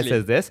left side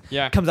says this,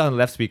 comes out on the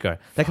left speaker.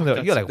 That comes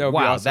out, you're like,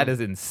 wow, that is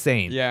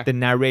insane. Yeah. The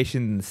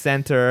narration in the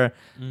center.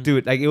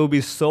 Dude, like, it would be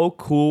so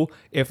cool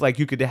if, like,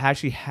 you could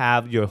actually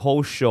have your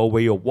whole show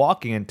where you're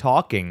walking and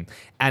talking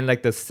and,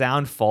 like, the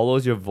sound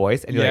follows your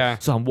voice and you're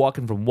like, so I'm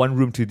walking from one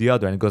room to the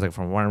other and it goes, like,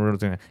 from one room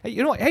to the other. Hey,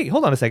 you know what? Hey,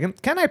 hold on a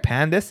second. Can I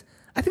pan this?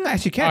 I think I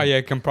actually can. Oh,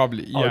 yeah, can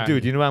probably. Yeah. Oh,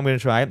 dude, you know what I'm going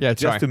to try? Yeah,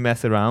 Just to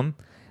mess around.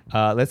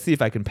 Let's see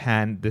if I can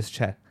pan this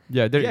chat.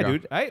 Yeah, there you go. Yeah,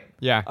 dude, right?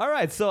 Yeah. All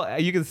right, so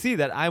you can see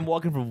that I'm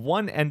walking from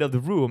one end of the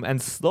room and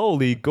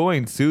slowly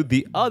going to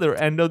the other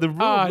end of the room.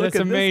 Look that's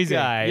at amazing.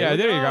 This guy. Yeah,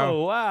 there you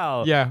go. Oh,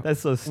 wow. Yeah. That's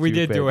so stupid. We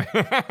did do it.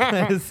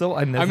 That is so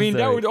unnecessary. I mean,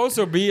 that would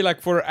also be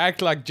like for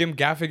act like Jim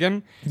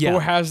Gaffigan, who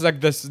has like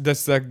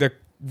this like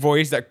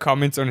voice that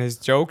comments on his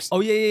jokes. Oh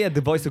yeah.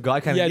 The voice of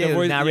God kind of. The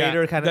voice,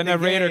 narrator kind of. The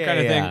narrator kind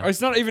of thing. Or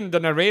it's not even the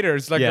narrator.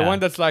 It's like the one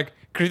that's like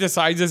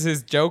criticizes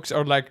his jokes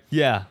or like he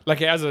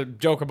has a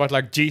joke about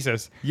like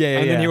Jesus.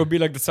 And then he would be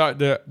like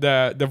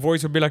the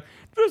voice would be like,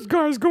 this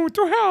guy's going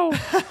to hell.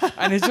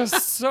 And it's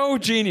just so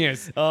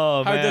genius.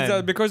 Oh How man. does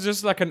that, because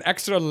just like an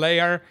extra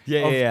layer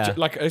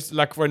like it's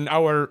like when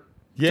our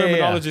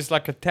terminology is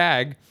like a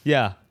tag.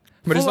 Yeah.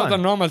 But it's not a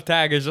normal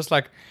tag. It's just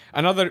like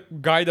another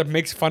guy that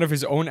makes fun of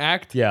his own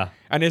act. Yeah.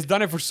 And he's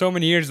done it for so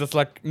many years. That's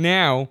like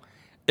now,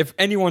 if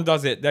anyone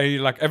does it, they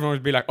like everyone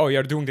would be like, "Oh,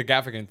 you're doing the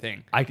Gaffigan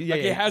thing."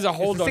 It has a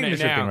hold on it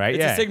now. Thing, right?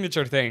 It's a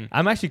signature thing.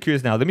 I'm actually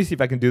curious now. Let me see if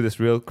I can do this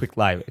real quick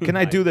live. Can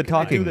I do the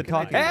talking? Hey,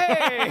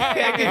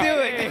 I can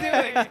do it.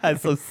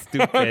 That's so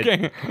stupid.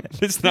 Okay,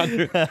 let's not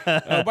do.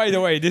 By the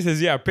way, this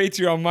is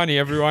Patreon money,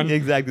 everyone.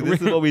 Exactly.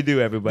 This is what we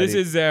do, everybody. This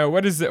is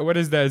what is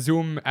the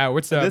Zoom?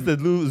 What's the? This is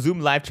the Zoom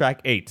Live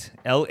Track 8,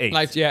 L8.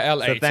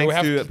 L8. So thanks we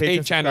have to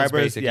 8 channels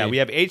basically. Yeah, we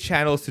have 8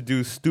 channels to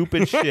do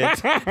stupid shit.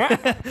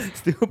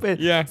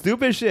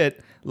 Stupid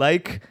shit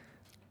like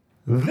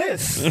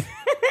this.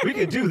 We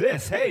can do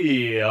this.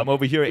 Hey, I'm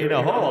over here in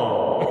a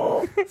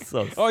hall.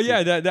 So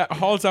that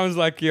hall sounds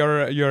like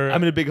you're.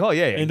 I'm in a big hall.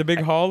 Yeah. In the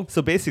big hall.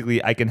 So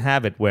basically, I can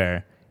have it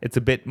where it's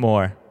a bit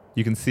more.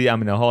 You can see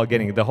I'm in a hall.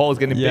 The hall is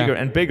getting bigger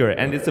and bigger,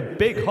 and it's a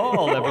big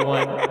hall,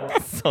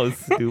 everyone. So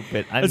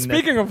stupid.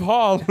 Speaking of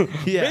hall,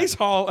 base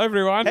hall,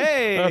 everyone.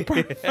 Hey,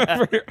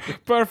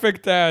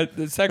 perfect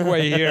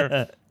segue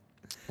here.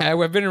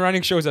 We've been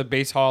running shows at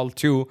Base Hall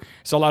too.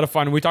 It's a lot of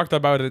fun. We talked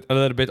about it a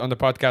little bit on the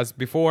podcast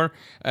before.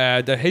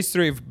 The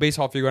history of Base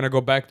Hall, if you're going to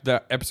go back to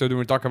the episode when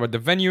we talk about the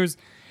venues.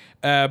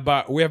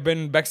 But we have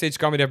been, Backstage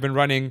Comedy have been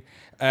running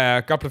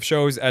a couple of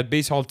shows at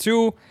Base Hall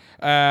 2.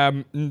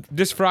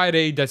 This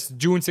Friday, that's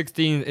June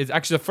 16th, is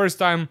actually the first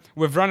time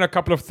we've run a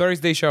couple of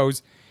Thursday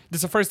shows. This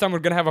is the first time we're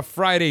going to have a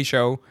Friday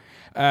show.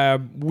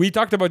 We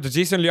talked about the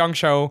Jason Leong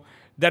show.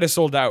 That is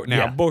sold out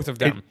now, both of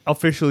them.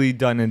 Officially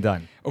done and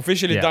done.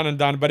 Done and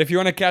done. But if you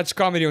want to catch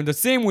comedy on the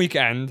same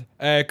weekend,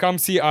 come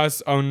see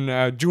us on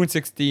June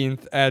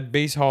 16th at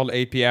Base Hall,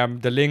 8 p.m.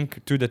 The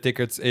link to the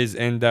tickets is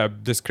in the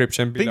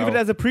description below. Think of it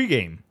as a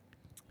pregame.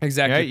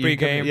 Exactly,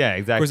 pregame. Yeah,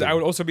 exactly. Because I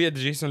will also be at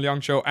the Jason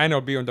Leong show and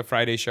I'll be on the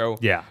Friday show.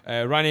 Yeah.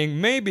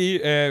 Running.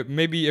 Maybe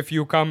if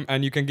you come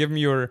and you can give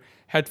me your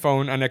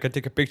headphone and I can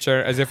take a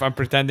picture as if I'm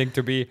pretending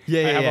to be. I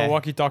have a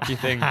walkie-talkie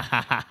thing.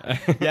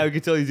 Yeah, we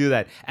can totally do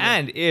that.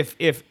 And if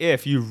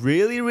you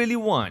really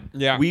want,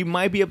 we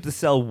might be able to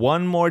sell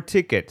one more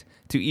ticket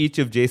to each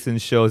of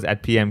Jason's shows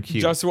at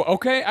PMQ.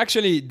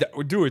 Actually,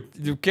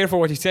 dude, careful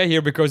what you say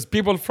here because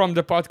people from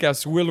the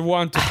podcast will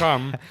want to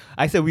come.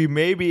 I said we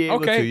may be able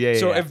to.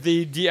 If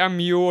they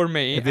DM you or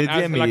me and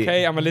ask me like,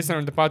 hey, I'm a listener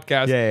on the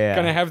podcast,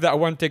 can I have that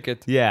one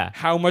ticket? Yeah.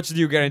 How much do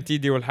you guarantee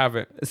they will have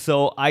it?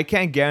 So I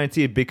can't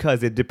guarantee it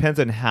because it depends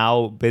on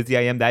how busy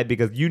I am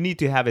because you need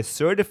to have a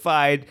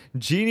certified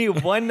Genie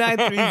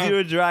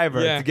 1930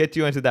 driver to get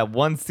you into that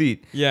one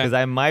seat. Yeah. Because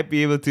I might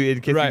be able to, in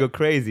case you go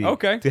crazy,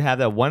 to have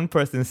that one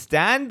person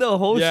stand the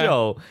whole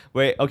show.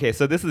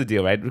 So this is the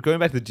deal, right? We're going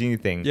back to the Genie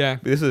thing. Yeah.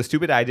 This was a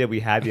stupid idea we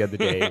had the other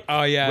day.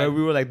 Where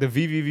we were like the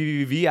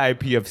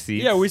VIP of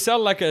seats. Yeah, we sell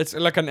like it's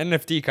like an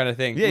NFT kind of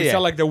thing. We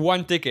sell like the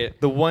one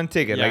ticket. The one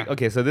ticket. Yeah.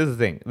 So this is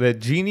the thing. The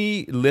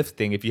Genie Lift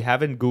thing, if you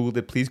haven't Googled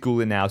it, please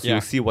Google it now so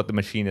you'll see what the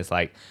machine is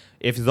like.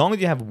 As long as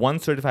you have one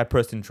certified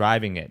person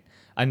driving it,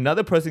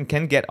 another person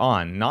can get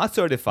on, not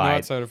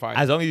certified.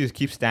 As long as you just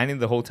keep standing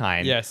the whole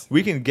time. Yes.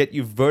 We can get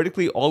you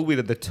vertically all the way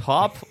to the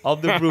top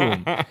of the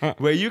room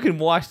where you can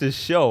watch the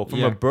show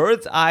from a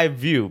bird's eye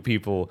view,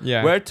 people.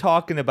 Yeah. We're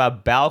talking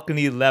about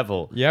balcony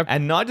level. Yep.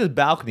 And not just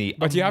balcony,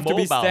 but you have to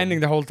be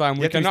standing the whole time.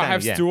 We cannot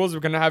have stools. We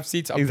cannot have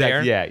seats up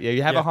there. Yeah.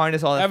 You have a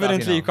harness, all that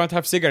Evidently, stuff, you can't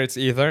have cigarettes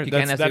either.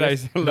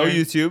 No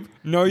YouTube.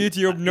 No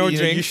YouTube, no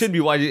drinks. You shouldn't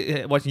be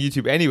watching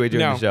YouTube anyway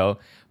during the show.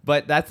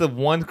 But that's the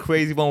one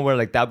crazy one where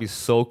like that'd be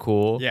so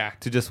cool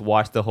to just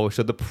watch the whole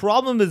show. The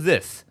problem is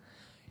this.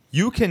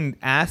 You can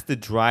ask the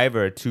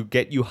driver to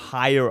get you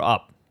higher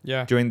up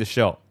during the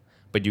show.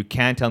 But you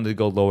can't tell them to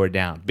go lower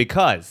down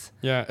because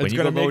it's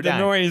going to make the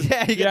noise.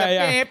 Yeah, you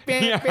get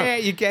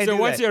the you can't So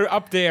do once that. you're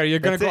up there, you're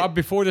going to go up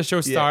before the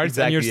show starts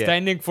and you're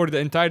standing for the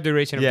entire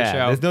duration of the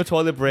show. There's no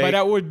toilet break. But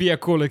that would be a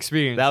cool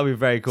experience. That would be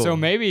very cool. So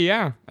maybe,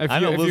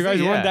 if you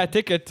guys want that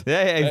ticket,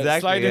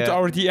 slide into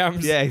our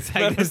DMs. Yeah,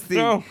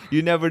 exactly.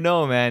 You never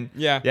know, man.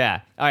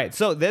 Yeah. All right,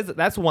 so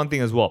that's one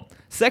thing as well.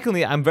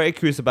 Secondly, I'm very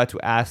curious about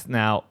to ask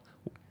now,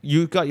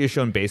 you got your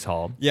show in Base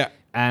Hall. Yeah.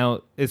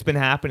 And it's been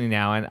happening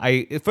now.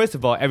 And first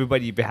of all,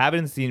 everybody, if you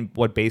haven't seen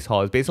what Base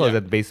Hall is at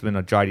the basement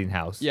of Jardine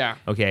House. Yeah.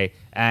 Okay.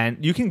 And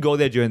you can go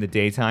there during the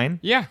daytime.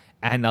 Yeah.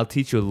 And I'll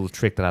teach you a little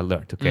trick that I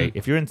learned. Okay.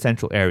 If you're in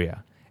Central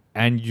area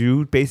and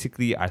you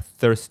basically are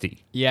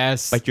thirsty.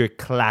 Yes. But you're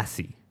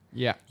classy.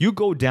 Yeah. You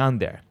go down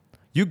there.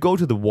 You go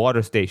to the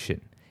water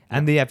station.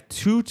 And they have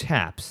 2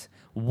 taps.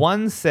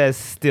 One says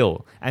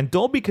still. And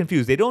don't be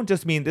confused. They don't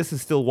just mean this is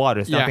still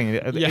water. It's nothing.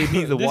 It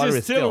means the water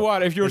is still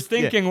water. If you're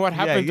thinking what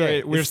happened to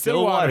it, we're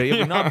still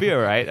water. Not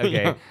beer, right?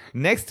 Okay.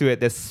 Next to it,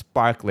 there's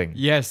sparkling.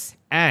 Yes.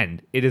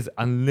 And it is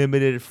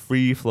unlimited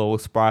free flow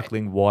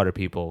sparkling water,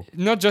 people.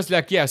 Not just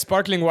like,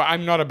 sparkling water.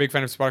 I'm not a big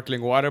fan of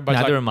sparkling water, but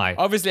neither am I.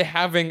 Obviously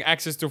having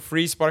access to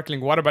free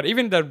sparkling water, but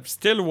even the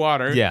still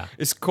water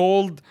is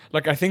cold,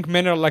 like I think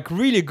mineral, like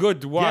really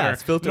good water. Yeah,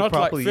 it's filtered not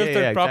properly. Like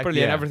filtered properly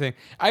exactly, and everything.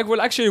 I will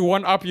actually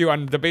one-up you,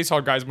 and the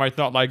baseball guys might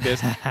not like this,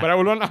 but I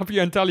will one-up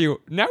you and tell you,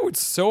 now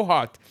it's so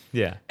hot.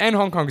 Yeah. And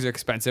Hong Kong is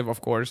expensive,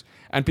 of course.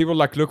 And people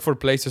like look for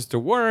places to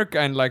work,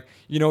 and like,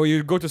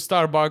 you go to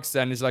Starbucks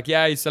and it's like,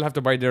 you still have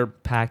to buy their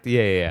packed,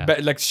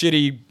 but like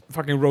shitty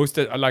fucking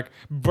roasted, like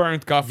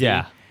burnt coffee.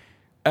 Yeah.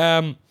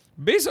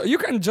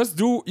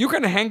 You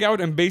can hang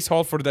out in base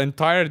hall for the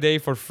entire day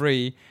for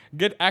free,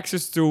 get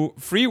access to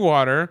free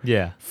water,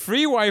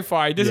 free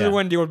Wi-Fi. This is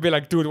when they will be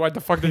like, dude, what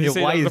the fuck did you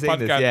say on the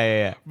podcast?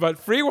 Yeah. But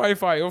free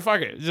Wi-Fi,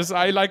 fuck it.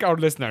 I like our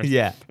listeners.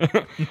 Yeah.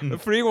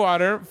 Free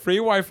water, free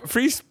Wi-Fi,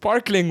 free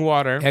sparkling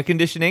water. Air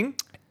conditioning.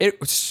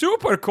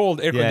 Super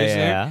cold air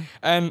conditioning,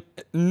 and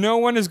no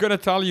one is gonna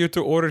tell you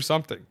to order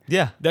something.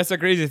 Yeah, that's a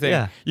crazy thing.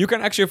 Yeah. You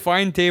can actually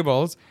find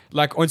tables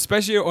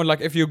especially on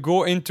like if you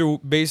go into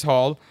base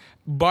hall,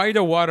 by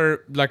the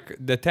water, like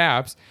the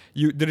taps,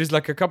 there is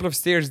like a couple of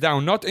stairs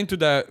down, not into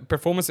the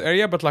performance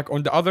area, but like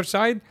on the other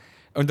side,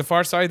 on the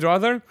far side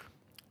rather.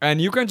 And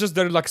you can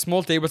there are like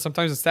small tables.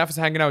 Sometimes the staff is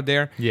hanging out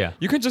there. Yeah.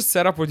 You can just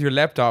set up with your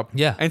laptop.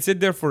 Yeah. And sit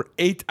there for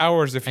 8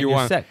 hours if you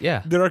want. Set.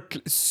 Yeah. There are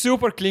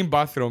super clean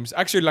bathrooms.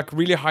 Actually, like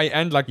really high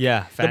end. Like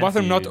the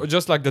bathroom, not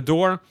just like the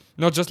door,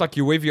 not just like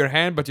you wave your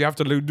hand, but you have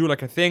to do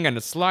like a thing and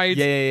a slide.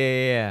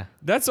 Yeah.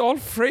 That's all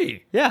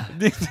free. Yeah.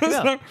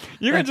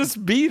 You can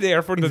just be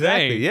there for the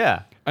day.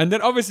 Yeah. And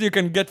then obviously you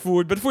can get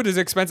food, but food is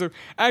expensive.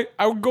 I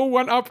would go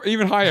one up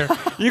even higher.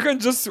 You can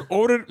just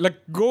order, like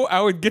go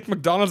out, get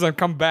McDonald's and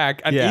come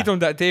back and eat on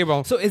that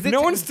table. So is it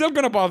no one's still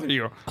gonna bother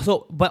you.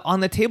 So, but on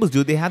the tables,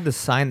 do they have the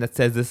sign that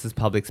says this is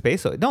public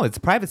space? So, no, it's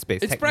private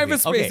space. It's private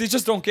space. Okay. They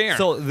just don't care.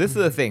 So this is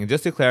the thing.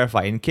 Just to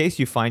clarify, in case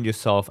you find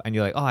yourself and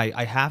you're like, oh,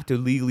 I have to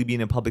legally be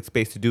in a public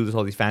space to do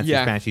all these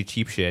fancy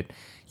cheap shit.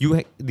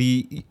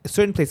 The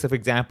certain places, for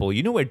example,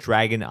 you know where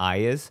Dragon Eye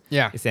is?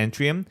 Yeah. It's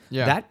Atrium.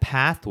 Yeah. That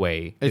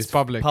pathway is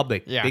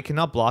public. Yeah. They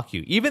cannot block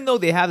you. Even though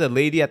they have the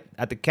lady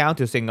at the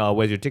counter saying, oh,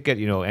 where's your ticket?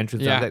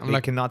 entrance. Yeah. They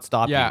cannot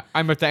stop you. Yeah,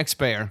 I'm a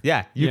taxpayer.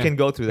 Yeah, you can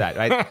go through that,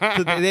 right?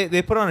 So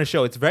they put on a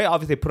show. It's very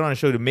obvious they put on a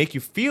show to make you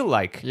feel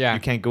like you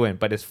can't go in,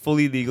 but it's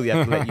fully legal. You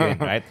have to let you in,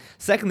 right?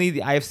 Secondly,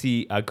 the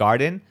IFC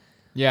garden.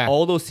 Yeah.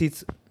 All those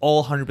seats,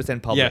 all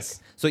 100% public. Yes.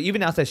 So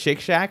even outside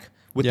Shake Shack,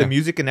 with the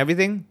music and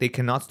everything, they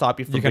cannot stop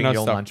you from bringing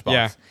your own lunchbox.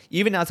 Yeah.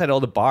 Even outside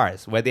all the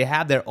bars, where they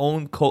have their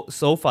own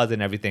sofas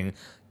and everything,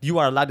 you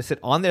are allowed to sit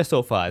on their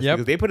sofas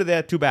because they put it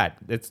there. Too bad,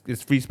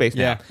 it's free space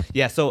now.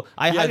 Yeah. So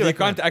they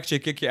can't actually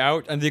kick you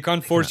out, and they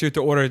can't force you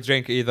to order a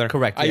drink either.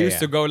 Correct. I used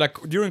to go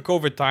like during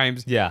COVID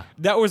times. Yeah.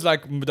 That was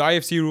like the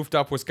IFC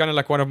rooftop was kind of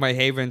like one of my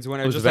havens when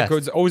it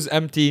was always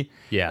empty.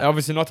 Yeah.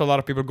 Obviously, not a lot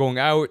of people going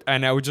out,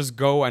 and I would just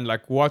go and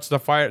like watch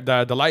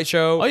the light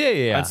show. Oh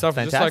yeah. And stuff.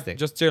 Fantastic.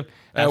 Just chill.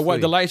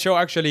 The light show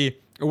actually.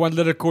 One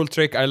little cool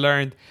trick I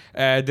learned.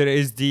 There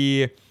is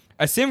a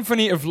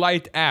Symphony of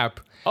Light app.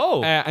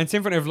 Oh. And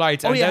Symphony of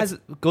Light. Oh, yeah,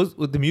 it goes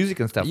with the music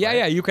and stuff. Yeah,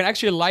 right? You can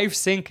actually live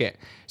sync it.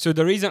 So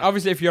the reason,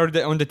 obviously, if you're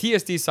on the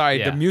TST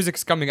side, the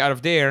music's coming out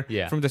of there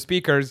from the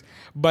speakers.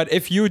 But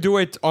if you do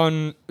it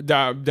on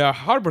the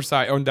harbor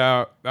side, on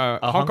the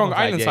Hong Kong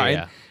Island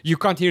side, you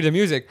can't hear the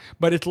music.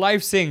 But it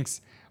live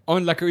syncs.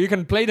 On like you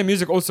can play the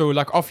music also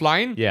like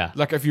offline. Yeah.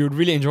 Like if you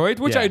really enjoy it,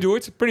 which I do.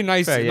 It's a pretty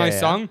nice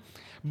song.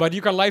 But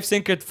you can live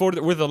sync it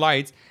with the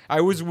lights.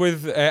 I was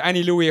with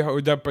Annie Louie,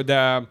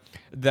 the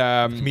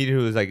comedian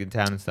who was like in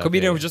town and stuff.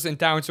 Comedian was just in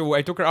town, so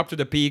I took her up to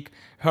the peak,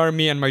 her,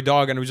 me, and my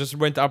dog, and we just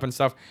went up and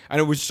stuff. And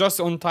it was just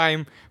on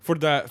time for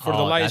the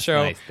light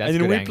show. Nice. And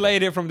then we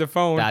played it from the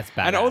phone. That's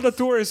badass. And all the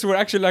tourists were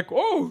actually like,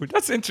 "Oh,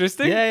 that's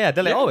interesting." Yeah.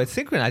 They're like, "Oh, it's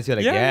synchronized." You're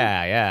like,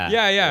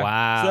 "Yeah."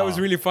 Wow. So that was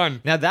really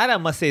fun. Now that I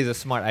must say is a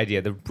smart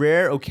idea. The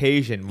rare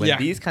occasion when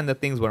these kind of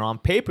things were on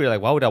paper, you're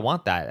like, "Why would I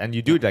want that?" And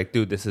you do it like,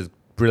 "Dude, this is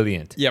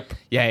brilliant." Yep.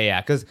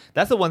 Yeah. Because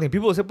that's the one thing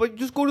people will say, but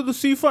just go to the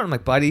seafront. I'm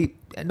like, buddy,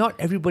 not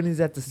everybody's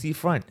at the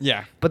seafront.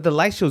 Yeah. But the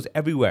light show's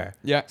everywhere.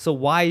 Yeah. So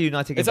why are you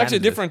not taking It's actually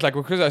different, like,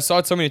 because I saw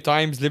it so many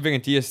times living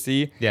in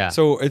TST. Yeah.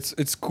 So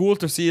it's cool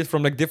to see it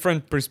from like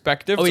different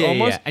perspectives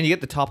almost. Yeah. And you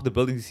get the top of the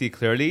building to see it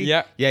clearly.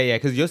 Yeah. Yeah.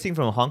 Because you're seeing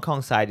from a Hong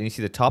Kong side and you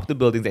see the top of the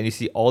buildings and you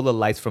see all the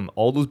lights from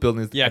all those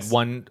buildings at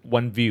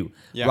one view.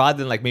 Yeah. Rather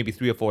than like maybe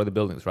 3 or 4 of the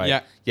buildings, right?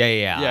 Yeah.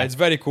 Yeah. It's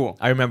very cool.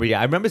 I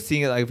remember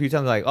seeing it like a few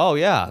times like, oh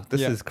yeah,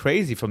 this is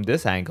crazy from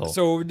this angle.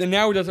 So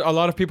now that a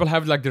lot of people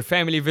have like their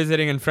family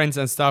visiting and friends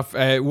and stuff,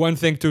 one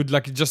thing to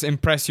like just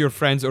impress your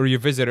friends or your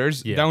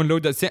visitors,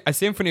 download a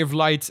Symphony of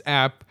Lights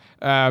app.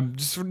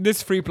 Just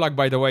this free plug,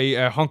 by the way,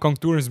 Hong Kong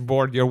Tourism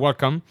Board, you're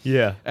welcome.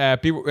 Yeah.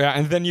 People,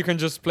 and then you can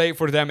just play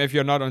for them if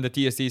you're not on the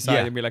TSC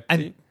side and be like,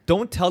 and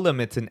don't tell them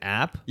it's an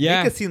app.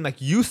 Yeah. Make it seem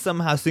like you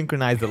somehow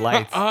synchronize the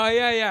lights.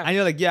 Yeah. And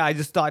you're like, I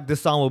just thought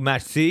this song would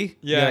match C.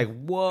 Yeah. You're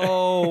like,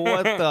 whoa,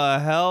 what the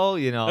hell?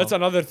 That's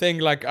another thing.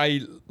 Like,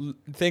 I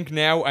think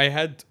now I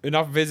had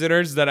enough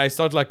visitors that I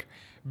start like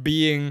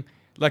being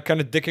like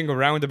kind of dicking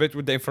around a bit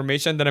with the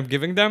information that I'm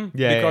giving them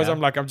because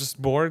I'm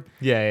just bored.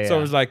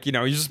 So it's like, you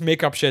just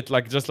make up shit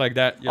like just like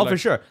that. For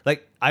sure.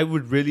 Like I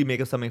would really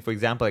make up something, for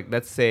example, like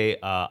let's say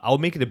I'll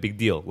make it a big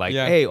deal. Like,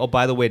 hey,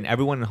 by the way, and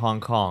everyone in Hong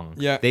Kong,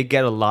 they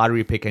get a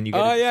lottery pick and you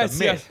get to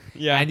submit.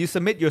 And you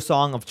submit your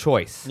song of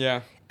choice.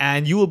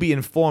 And you will be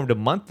informed a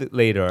month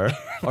later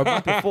or a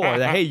month before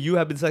that, hey, you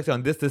have been selected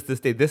on this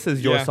day. This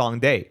is your song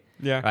day.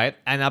 Right?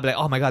 And I'll be like,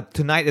 oh my God,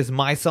 tonight is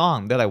my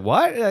song. They're like,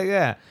 what?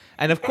 Like,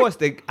 and of course,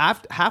 they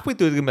halfway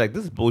through, they're going to be like,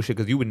 this is bullshit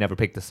because you would never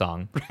pick the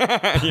song.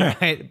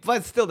 Right?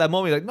 But still, that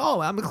moment, you're like,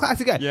 no, I'm a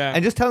classic guy.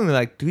 And just telling them,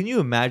 like, can you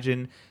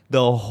imagine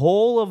the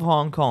whole of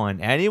Hong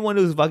Kong, anyone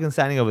who's fucking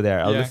standing over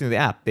there or listening to the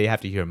app, they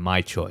have to hear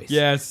my choice.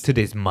 Yes.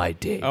 Today's my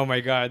day. Oh my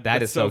God.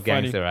 That is so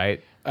gangster, funny.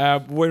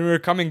 Right? When we were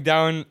coming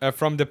down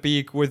from the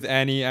peak with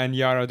Annie and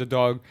Yara, the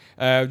dog,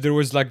 there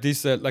was like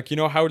this, like, you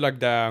know how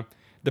like the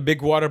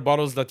big water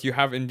bottles that you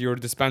have in your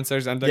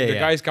dispensers and the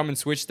guys come and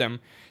switch them.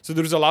 So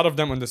there's a lot of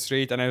them on the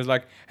street. And I was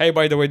like, hey,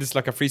 by the way, this is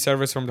like a free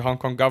service from the Hong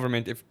Kong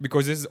government.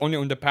 Because this is only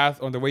on the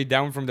path on the way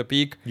down from the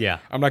peak.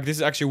 I'm like, this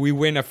is actually, we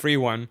win a free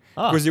one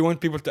because you want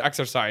people to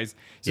exercise.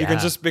 So you can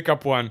just pick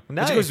up one.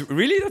 Nice. And she goes,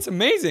 really? That's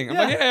amazing. I'm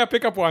like, yeah,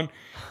 pick up one.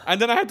 And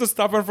then I had to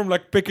stop her from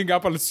like picking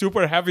up a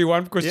super heavy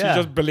one because she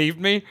just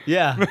believed me.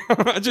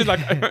 she's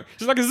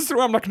like, is this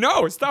true? I'm like,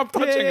 no, stop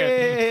touching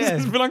it.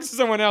 This belongs to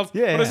someone else.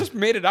 But I just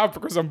made it up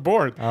because I'm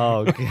bored.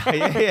 Oh,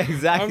 okay.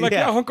 Exactly. I'm like,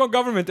 Hong Kong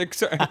government. Like,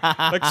 so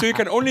you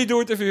can only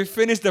do it if you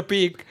finish the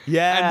peak. And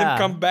then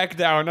come back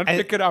down and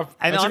pick it up.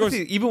 And honestly,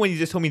 goes, even when you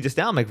just told me just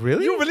now, I'm like,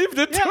 really? You believed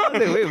it? Yeah. I'm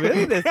like, wait,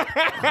 really?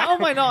 How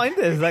am I not in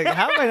this? Like,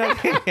 how am I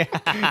not in this?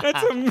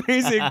 That's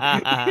amazing.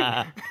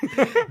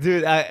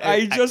 Dude,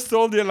 I just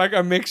told you, like,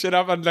 I make shit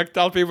up and like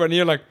tell people, and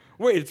you're like,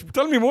 wait,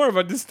 tell me more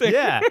about this thing.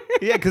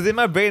 Because in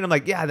my brain I'm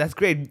like, yeah, that's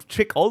great,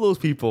 trick all those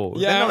people.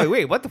 Then I'm like,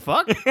 wait, what the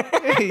fuck?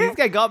 This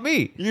guy got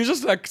me. You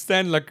just like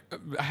stand like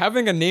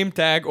having a name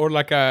tag or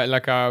like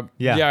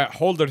a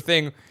holder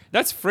thing.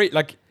 That's free.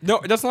 Like,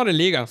 no, that's not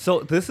illegal. So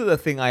this is the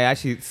thing. I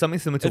actually something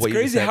similar to what you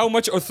said. It's crazy how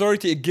much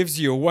authority it gives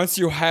you once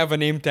you have a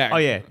name tag. Oh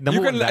yeah,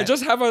 you can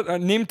just have a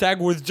name tag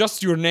with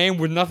just your name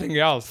with nothing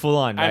else. Full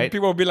on, right? And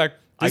people will be like,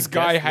 this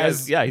guy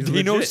has,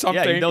 he knows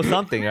something. Yeah, he knows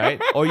something,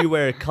 right? Or you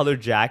wear a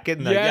colored jacket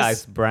and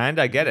it's brand,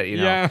 I get it, you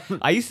know.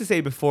 I used to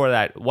say before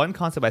that one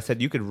concept I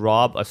said you could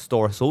rob a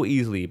store so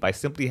easily by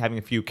simply having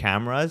a few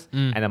cameras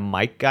and a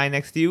mic guy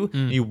next to you.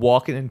 You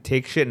walk in and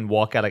take shit and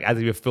walk out like as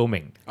if you're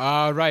filming.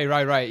 Right.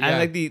 And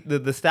like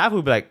the staff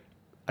would be like,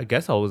 I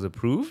guess I was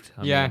approved.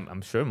 I mean,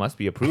 I'm sure it must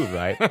be approved,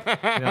 right?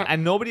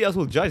 And nobody else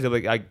will judge. They're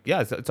like,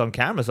 it's on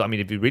camera. So I mean,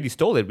 if you really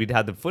stole it, we'd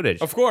have the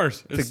footage. Of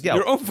course, it's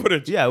your own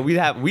footage. Yeah, we'd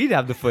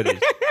have the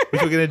footage,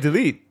 which we're gonna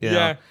delete. You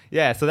know?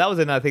 So that was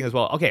another thing as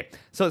well. Okay,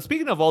 so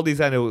speaking of all these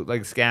kind of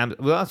like scams,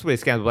 well, not really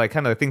scams, but like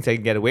kind of things they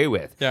can get away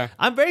with.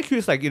 I'm very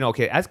curious. Like,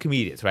 okay, as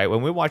comedians, right?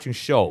 When we're watching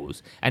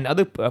shows and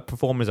other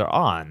performers are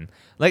on,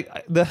 like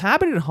the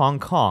habit in Hong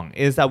Kong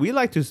is that we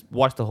like to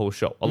watch the whole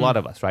show. A lot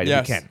of us, right?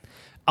 If we can.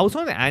 I was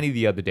talking to Annie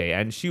the other day,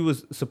 and she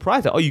was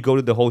surprised that, you go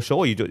to the whole show,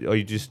 or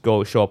you just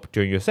go show up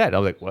during your set. I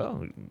was like,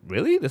 well,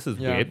 really? This is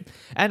weird.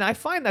 And I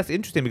find that's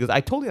interesting because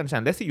I totally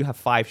understand. Let's say you have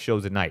 5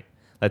 shows a night.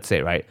 Let's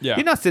say, right?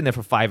 You're not sitting there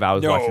for 5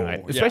 hours watching,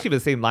 right? Especially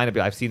with the same lineup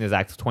I've seen his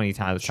acts 20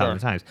 times, 1,000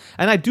 times.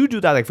 And I do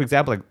that, like, for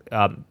example,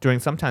 like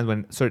during sometimes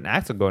when certain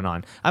acts are going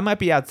on, I might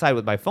be outside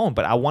with my phone,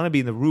 but I want to be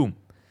in the room.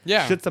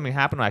 Should something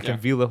happen, I can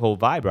feel the whole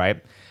vibe,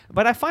 right?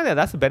 But I find that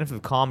that's the benefit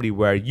of comedy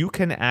where you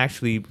can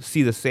actually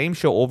see the same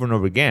show over and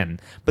over again,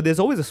 but there's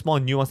always a small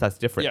nuance that's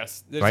different.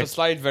 Yes, there's a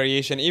slight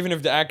variation. Even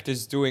if the act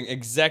is doing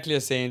exactly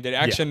the same, their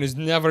action is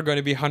never going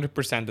to be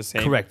 100% the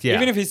same. Correct,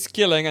 Even if he's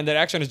killing and their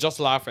action is just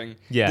laughing,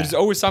 there's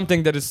always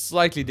something that is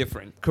slightly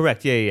different.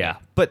 Correct,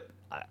 But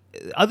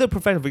other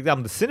professional, for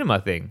example, the cinema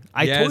thing,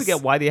 I totally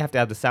get why they have to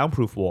have the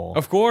soundproof wall.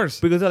 Of course.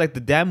 Because they're like,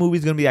 the damn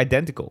movie's going to be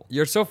identical.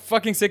 You're so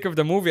fucking sick of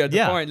the movie at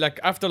the point. Like,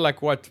 after,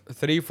 like, what,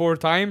 3-4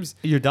 times?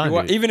 You're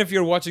done, even if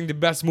you're watching the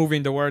best movie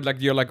in the world,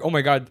 like, you're like, oh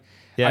my God,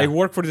 I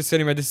work for the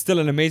cinema. This is still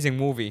an amazing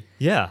movie.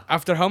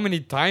 After how many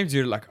times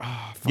you're like,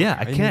 oh, fuck.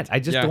 I can't. I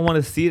just don't want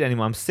to see it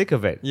anymore. I'm sick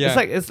of it.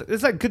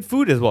 It's like good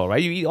food as well,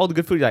 right? You eat all the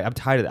good food. You're like, I'm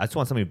tired of that. I just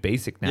want something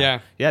basic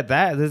now.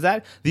 There's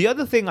that. The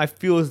other thing I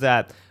feel is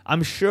that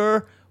I'm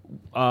sure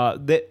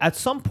that at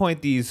some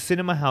point these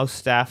cinema house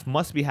staff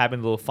must be having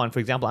a little fun. For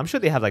example, I'm sure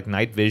they have like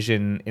night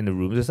vision in the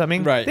rooms or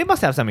something. They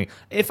must have something.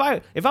 If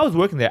I was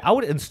working there, I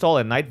would install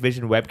a night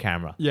vision web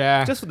camera.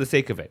 Just for the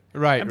sake of it.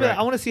 Like,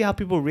 I want to see how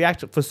people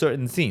react for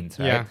certain scenes.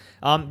 Right?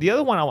 The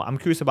other one I'm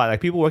curious about,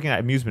 like people working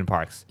at amusement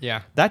parks.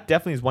 That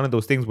definitely is one of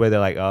those things where they're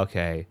like,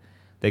 okay,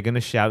 they're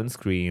gonna shout and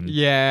scream.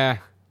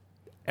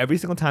 Every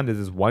single time there's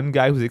this one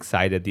guy who's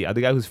excited, the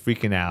other guy who's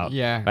freaking out.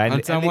 Right?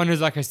 And someone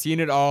who's like has seen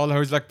it all,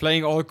 who's like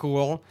playing all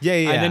cool.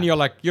 And then you're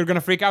like, you're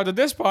gonna freak out at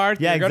this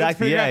part.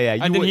 Exactly.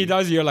 And then he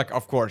does, you're like,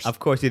 of course. Of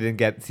course you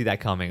didn't see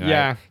that coming,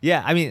 right?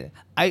 I mean,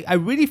 I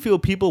really feel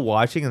people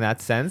watching in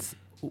that sense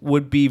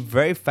would be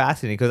very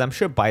fascinating because I'm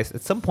sure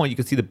at some point you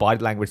can see the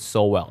body language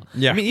so well.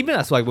 Yeah. I mean, even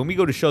us, like when we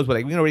go to shows,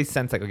 we can already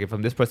sense like, okay,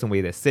 from this person,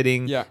 way they're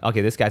sitting. Yeah.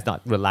 Okay, this guy's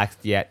not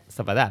relaxed yet,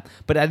 stuff like that.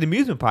 But at the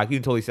amusement park, you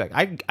can totally see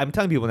like I'm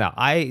telling people now,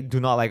 I do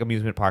not like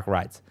amusement park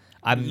rides.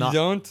 I'm not. You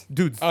don't?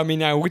 Dude. I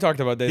mean, we talked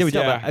about this. Yeah, we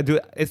talked about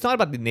it. It's not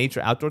about the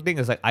nature outdoor thing.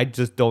 It's like I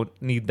just don't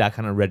need that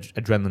kind of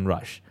adrenaline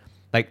rush.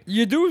 Like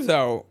you do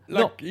though.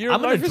 Like no,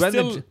 I'm an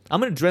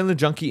adrenaline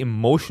junkie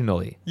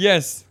emotionally.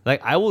 Yes.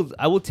 Like I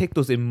will take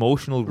those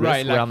emotional risks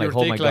right, where I'm like,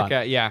 oh my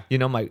god, yeah. You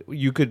know, like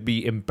you could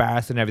be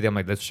embarrassed and everything. I'm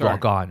like, let's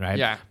rock on, right?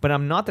 Yeah. But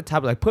I'm not the type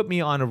of like put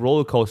me on a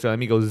roller coaster, let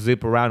me go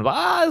zip around.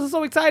 This is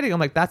so exciting. I'm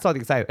like, that's not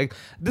exciting. Like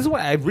this is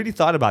what I really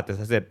thought about this.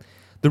 I said,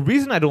 the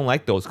reason I don't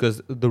like those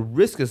because the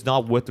risk is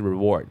not worth the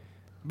reward.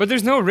 But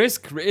there's no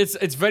risk.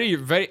 It's very,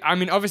 very. I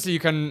mean, obviously you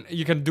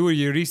can do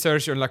your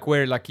research on like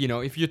where like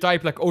if you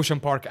type like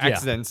ocean park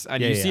accidents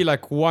and you see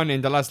like one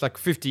in the last like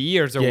 50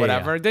 years or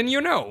whatever, then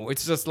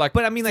it's just like.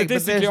 But I mean, like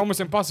statistically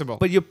almost impossible.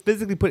 But you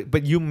physically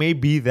but you may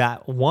be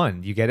that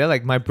one. You get it?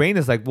 Like my brain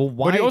is like, well,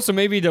 why? But you also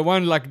may be the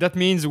one like that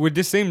means with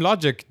the same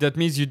logic that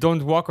means you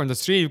don't walk on the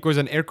street because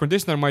an air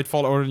conditioner might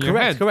fall over your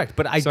head. Correct.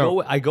 But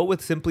I go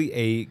with simply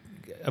a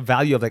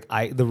value of like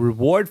the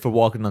reward for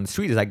walking on the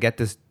street is I get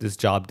this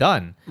job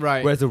done.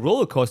 Right. Whereas the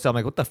roller coaster, I'm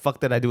like, what the fuck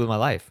did I do with my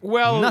life?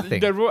 Well,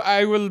 nothing.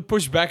 I will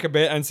push back a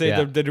bit and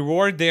say the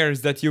reward there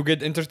is that you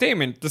get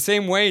entertainment. The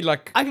same way,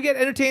 like I could get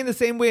entertained the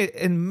same way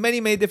in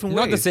many, many different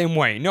ways. Not the same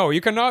way. No,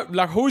 you cannot.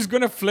 Like, who's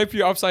gonna flip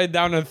you upside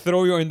down and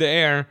throw you in the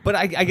air? But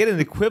I get an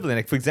equivalent.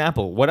 Like, for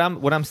example, what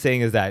I'm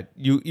saying is that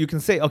you can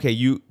say, okay,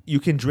 you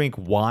can drink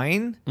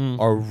wine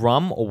or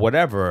rum or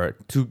whatever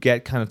to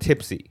get kind of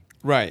tipsy.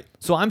 Right.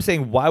 So I'm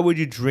saying, why would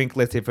you drink,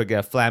 let's say, forget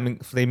a flaming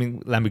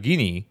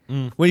Lamborghini,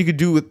 when you could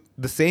do with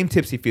the same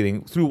tipsy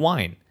feeling through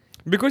wine?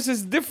 Because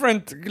it's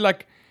different.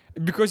 Like,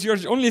 because you're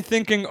only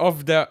thinking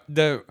of the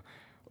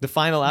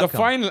final outcome. The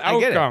final outcome. I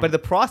get it. But the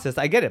process,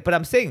 I get it. But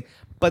I'm saying,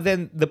 but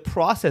then the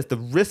process, the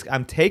risk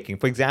I'm taking.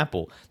 For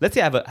example, let's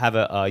say I have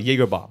a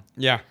Jaeger bomb.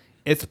 Yeah.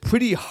 It's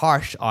pretty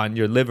harsh on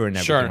your liver and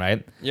everything,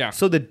 right? Yeah.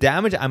 So the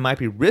damage I might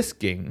be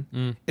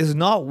risking is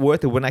not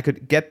worth it when I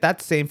could get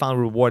that same final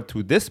reward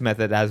through this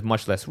method that has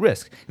much less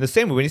risk. In the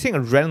same way, when you're saying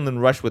adrenaline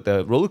rush with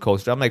a roller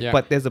coaster, I'm like,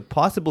 but there's a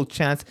possible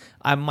chance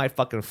I might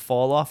fucking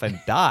fall off and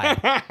die.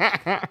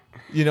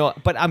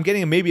 But I'm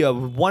getting maybe a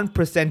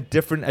 1%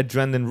 different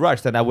adrenaline rush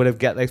than I would have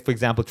get, like, for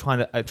example,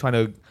 trying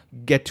to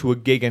get to a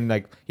gig and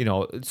like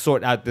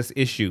sort out this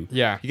issue.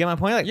 Yeah, you get my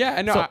point. Like,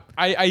 yeah, no,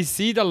 I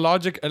see the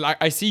logic.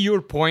 I see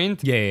your point.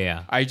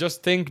 Yeah. I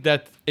just think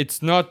that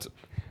it's not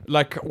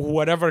like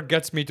whatever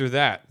gets me to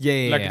that.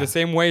 Yeah. The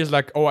same way as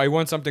like, oh, I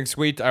want something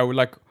sweet. I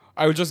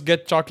would just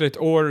get chocolate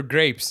or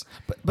grapes.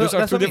 But those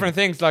are two different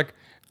things. Like.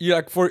 You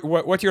like for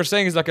what you're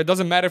saying is like it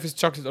doesn't matter if it's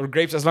chocolate or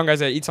grapes as long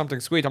as I eat something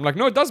sweet. I'm like,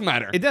 no, it does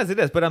matter. It does.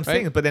 But I'm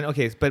saying, but then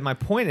but my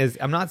point is,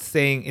 I'm not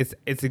saying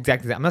it's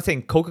exactly that. I'm not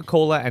saying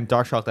Coca-Cola and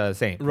dark chocolate are the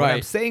same. Right. What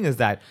I'm saying is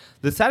that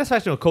the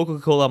satisfaction of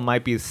Coca-Cola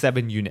might be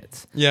 7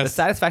 units. Yes. The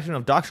satisfaction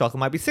of dark chocolate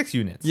might be 6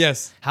 units.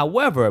 Yes.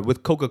 However,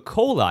 with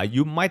Coca-Cola,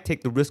 you might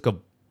take the risk of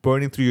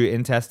burning through your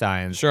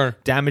intestines,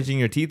 damaging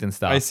your teeth and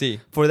stuff. I see.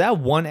 For that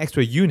one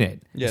extra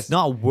unit, it's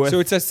not worth. So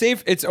it's a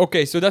safe. It's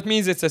okay. So that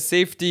means it's a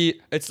safety.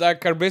 It's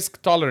like a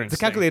risk tolerance.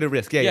 It's a calculated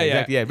risk. Yeah.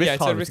 Risk tolerance.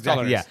 It's a risk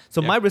tolerance. Yeah.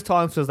 So my risk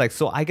tolerance was like,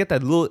 so I get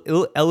that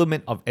little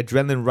element of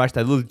adrenaline rush,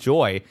 that little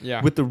joy,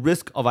 with the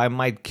risk of I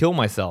might kill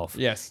myself.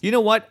 Yes. You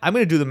know what? I'm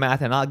gonna do the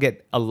math, and I'll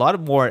get a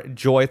lot more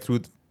joy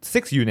through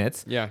 6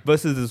 units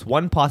versus this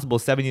one possible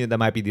 7 unit that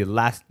might be the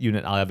last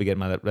unit I'll ever get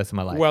the rest of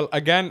my life. Well,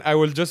 again, I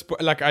will just put,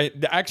 like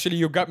actually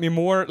you got me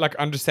more like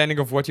understanding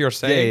of what you're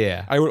saying.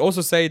 Yeah. I will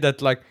also say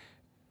that like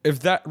if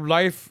that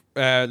life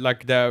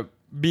like the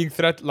being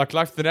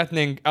life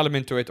threatening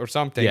element to it or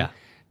something. Yeah.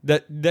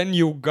 That then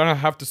you're gonna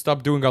have to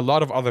stop doing a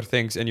lot of other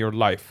things in your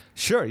life.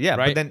 Sure, yeah,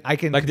 right? But then I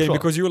can like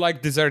because you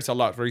like desserts a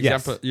lot. For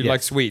example, you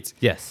like sweets.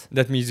 Yes.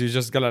 That means you're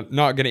just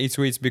not gonna eat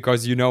sweets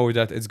because you know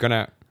that it's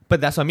gonna.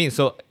 But that's what I mean.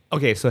 So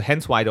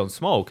hence why I don't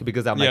smoke,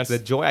 because I'm like the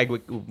joy I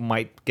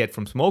might get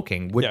from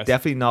smoking would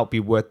definitely not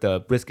be worth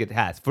the risk it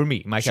has for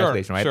me. My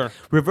calculation, right? Sure.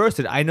 Reverse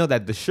it. I know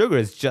that the sugar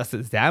is just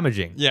as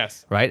damaging.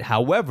 Yes. Right.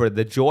 However,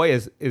 the joy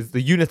is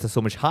the units are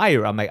so much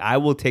higher. I'm like, I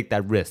will take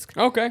that risk.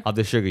 Okay. Of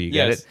the sugar. You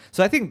get it.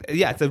 So I think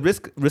it's a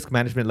risk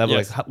management level.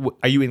 Yes. Like,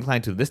 are you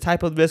inclined to this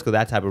type of risk or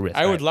that type of risk?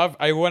 I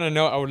want to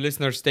know our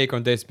listeners' take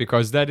on this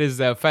because that is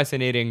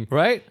fascinating.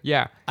 Right.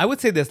 Yeah. I would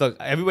say this. Look,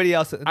 everybody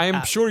else. I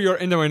am sure you're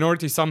in the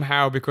minority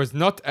somehow because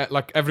not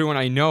like everyone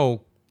I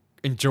know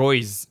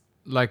enjoys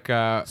like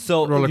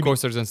roller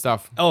coasters and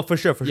stuff. Oh, for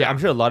sure. I'm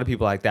sure a lot of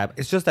people like that.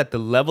 It's just that the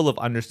level of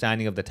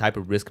understanding of the type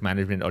of risk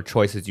management or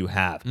choices you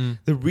have.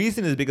 The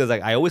reason is because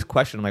like I always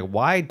question, I'm like,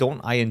 why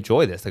don't I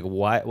enjoy this? Like,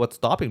 what's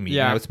stopping me?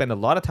 Yeah. And I would spend a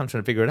lot of time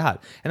trying to figure it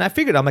out. And I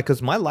figured I'm like,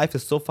 because my life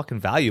is so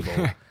fucking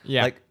valuable.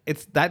 Yeah. Like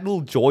it's that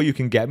little joy you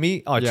can get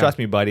me. Oh, trust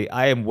me, buddy.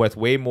 I am worth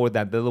way more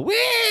than the little.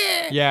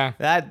 Yeah.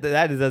 That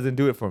doesn't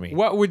do it for me.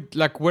 Where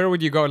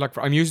would you go? Like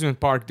for amusement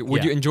park,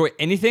 would you enjoy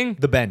anything?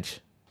 The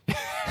bench.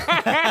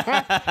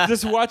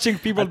 Just watching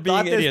people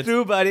being idiots.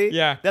 True, buddy.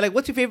 Yeah. They're like,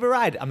 what's your favorite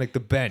ride? I'm like, the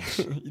bench.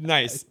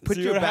 Nice. Put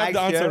so your you have bags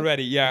the answer here.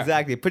 ready. Yeah.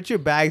 Exactly. Put your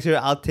bags here.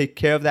 I'll take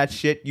care of that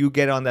shit. You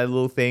get on that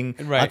little thing.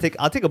 Right.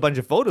 I'll take a bunch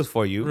of photos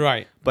for you.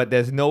 Right. But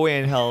there's no way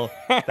in hell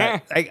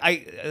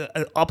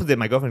that opposite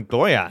my girlfriend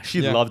Gloria,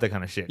 she loves that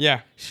kind of shit.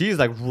 Yeah. She's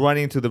like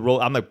running to the road.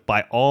 I'm like,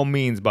 by all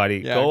means,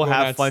 buddy, go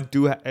have fun.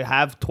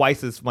 Have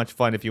twice as much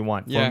fun if you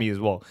want for me as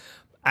well.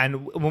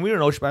 And when we were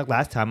in Ocean Park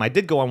last time, I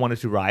did go on 1 or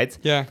 2 rides.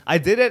 Yeah. I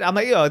did it. I'm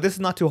like, this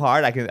is not too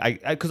hard.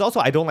 Because also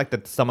I don't like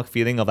the stomach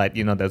feeling of that,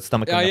 the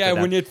stomach. Yeah,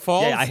 when it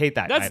falls. Yeah, I hate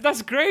that.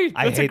 That's great.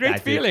 That's a great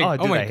feeling. Oh,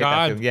 dude, my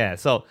God. Yeah.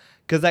 So,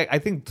 because I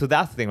think, so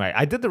that's the thing, right?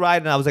 I did the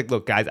ride and I was like,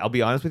 look, guys, I'll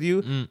be honest with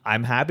you.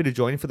 I'm happy to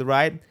join you for the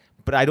ride.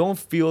 But I don't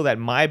feel that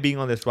my being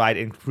on this ride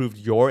improved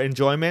your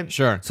enjoyment.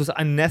 Sure. So it's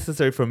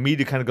unnecessary for me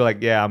to kind of go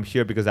like, yeah, I'm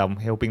here because I'm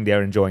hoping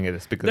they're enjoying it.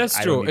 It's because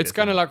that's true. It's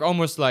kind of like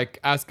almost like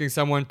asking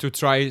someone to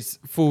try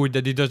food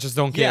that they just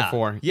don't care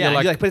for. Yeah.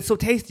 You're like, but it's so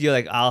tasty. You're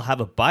like, I'll have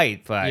a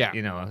bite, but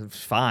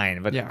it's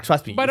fine. But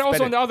trust me. But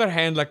also on the other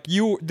hand, like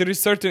there is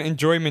certain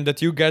enjoyment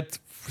that you get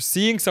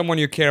seeing someone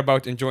you care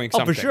about enjoying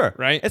something. Oh, for sure.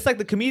 Right? It's like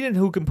the comedian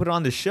who can put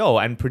on the show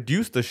and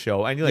produce the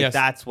show. And you're like,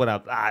 that's what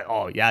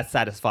it's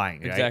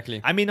satisfying. Right?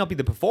 Exactly. I may not be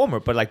the performer,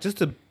 but like just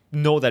to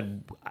know that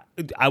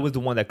I was the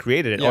one that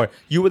created it, or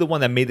you were the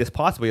one that made this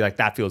possible. You're like,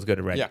 that feels good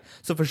already. Yeah.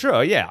 So for sure,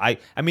 I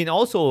mean,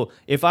 also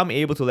if I'm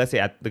able to, let's say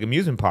at the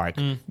amusement park,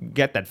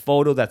 get that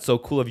photo that's so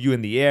cool of you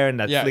in the air and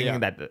that flinging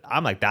that,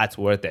 I'm like, that's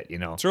worth it.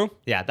 True.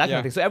 Yeah, that kind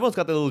of thing. So everyone's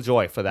got the little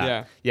joy for that.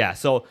 Yeah. Yeah.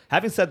 So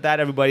having said that,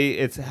 everybody,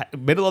 it's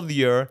middle of the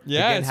year.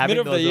 Yeah, Again, it's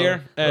middle of the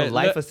year.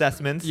 Life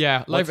assessments.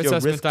 Yeah, life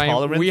assessment time.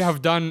 Tolerance? We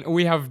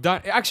have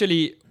done.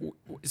 Actually,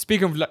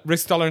 speaking of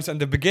risk tolerance, at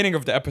the beginning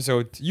of the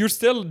episode, you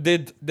still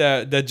did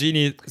the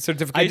Genie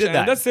certification. I did that.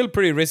 And that's still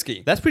pretty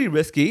risky. That's pretty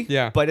risky.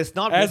 Yeah. But it's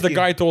not As risky. the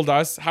guy told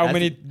us, how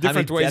many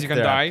different ways you can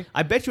die.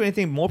 I bet you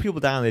anything more people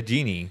die on the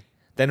Genie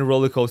than a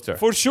roller coaster.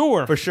 For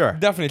sure.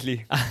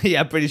 Definitely. Yeah,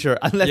 I'm pretty sure.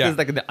 Unless there's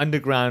like an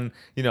underground,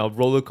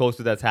 roller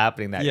coaster that's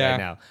happening right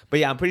now.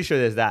 But yeah, I'm pretty sure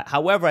there's that.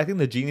 However, I think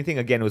the Genie thing,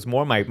 again, was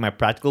more my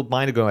practical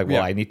mind going like,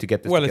 well, I need to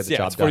get this to get the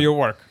job it's done. for your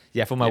work.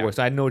 Yeah, for my work.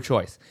 So I had no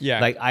choice. Yeah.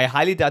 Like, I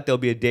highly doubt there'll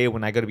be a day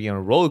when I got to be on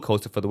a roller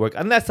coaster for the work,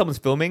 unless someone's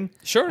filming.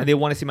 Sure. And they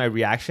want to see my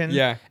reaction.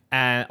 Yeah.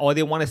 Or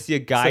they want to see a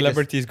guy.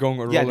 Celebrities going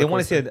on a roller coaster. Yeah, they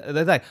want to see it.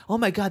 They're like, oh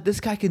my God, this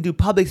guy can do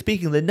public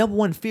speaking, the number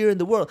one fear in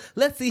the world.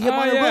 Let's see him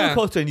on a roller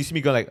coaster. And you see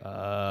me go like,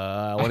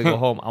 I want to go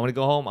home. I want to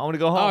go home. I want to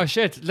go home. Oh,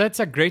 shit.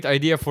 That's a great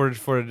idea for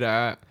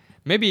the...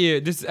 Maybe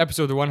this is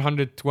episode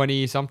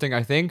 120 something,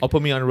 I think. I'll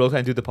put me on a roller coaster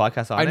and do the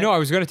podcast on it. I know. I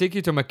was going to take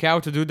you to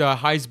Macau to do the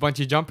highest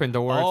bungee jump in the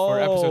world for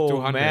episode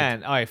 200. Oh,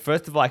 man. All right.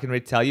 First of all, I can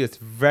already tell you it's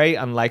very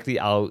unlikely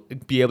I'll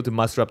be able to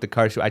muster up the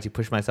courage to actually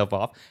push myself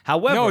off.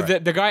 However... No,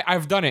 the guy,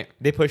 I've done it.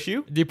 They push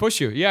you? They push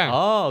you, yeah.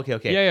 Oh,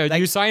 okay. Yeah. Like,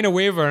 you sign a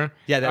waiver,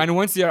 and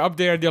once you're up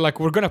there, they're like,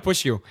 we're going to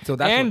push you. So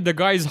that's the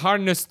guy's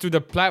harnessed to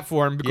the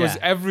platform because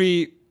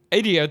every...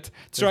 idiot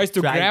tries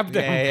to grab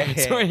them,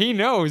 so he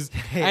knows.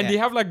 And they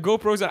have like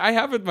GoPros, and I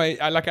have my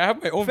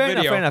own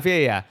video. Fair enough.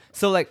 Yeah.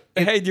 So like,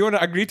 hey, do you want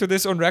to agree to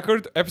this on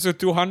record? Episode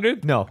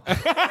 200? No.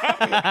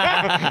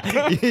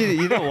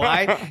 You know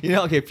why?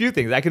 Okay, a few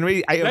things. That's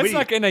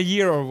like in a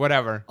year or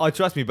whatever. Oh,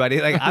 trust me,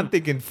 buddy. Like I'm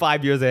thinking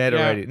 5 years ahead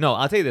already. No,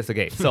 I'll tell you this.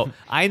 Okay, so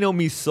I know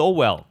me so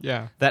well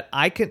that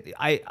I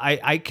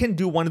can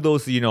do one of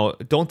those.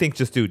 Don't think,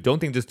 just do. Don't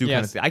think, just do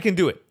kind of thing. I can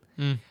do it,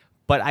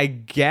 but I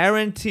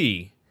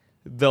guarantee.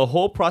 The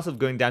whole process of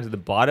going down to the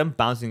bottom,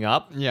 bouncing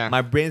up,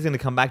 my brain's going to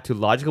come back to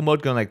logical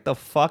mode, going like, the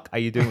fuck are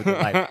you doing with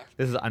your life?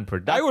 This is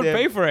unproductive. I would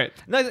pay for it.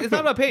 No, it's not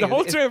about paying. The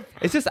whole trip.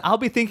 It's just, I'll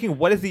be thinking,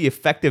 what is the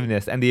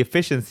effectiveness and the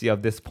efficiency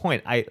of this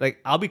point?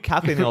 I'll be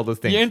calculating all those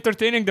things. You're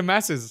entertaining the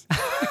masses.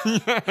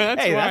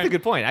 That's a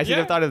good point. I should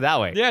have thought of it that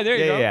way. Yeah, there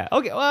you go. Yeah.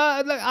 Okay,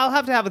 well, look, I'll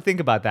have to have a think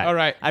about that. All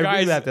right, I guys,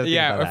 really have to think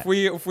about that.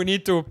 If we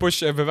need to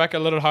push Vivek a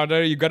little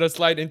harder, you got to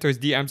slide into his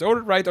DMs or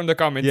write on the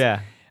comments.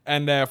 Yeah.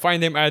 And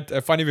find him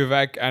at Funny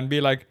Vivek and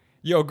be like,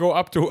 yo, go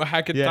up to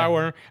Hackett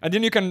Tower. And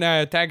then you can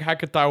tag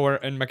Hackett Tower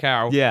in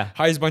Macau. Yeah.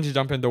 Highest bungee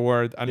jump in the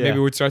world. And maybe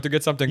we'll try to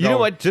get something going. You know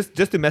what? Just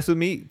to mess with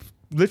me,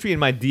 literally in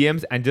my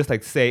DMs and just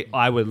like say,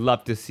 I would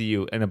love to see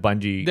you in a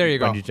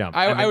bungee jump.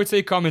 I would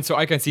say comment so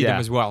I can see them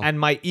as well. And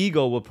my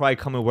ego will probably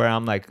come in where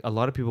I'm like, a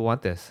lot of people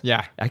want this.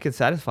 Yeah. I can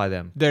satisfy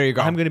them. There you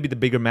go. I'm going to be the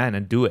bigger man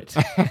and do it.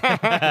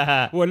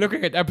 We're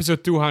looking at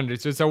episode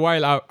 200, so it's a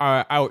while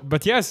out.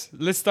 But yes,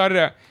 let's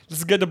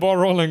get the ball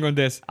rolling on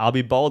this. I'll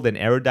be bold and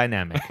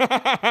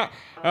aerodynamic.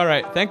 All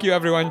right. Thank you,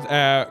 everyone.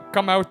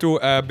 Come out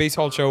to Base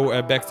Hall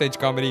Show Backstage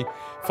Comedy.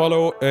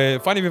 Follow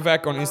Funny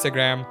Vivek on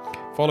Instagram.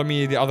 Follow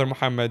me, the other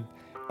Muhammad,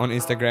 on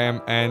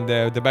Instagram. And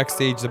the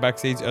Backstage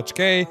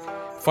HK.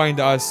 Find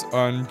us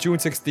on June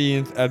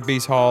 16th at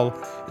Base Hall.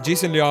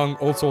 Jason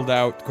Leong, all sold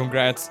out.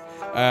 Congrats.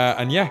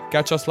 And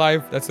catch us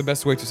live. That's the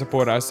best way to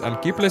support us. And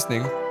keep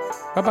listening.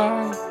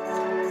 Bye-bye.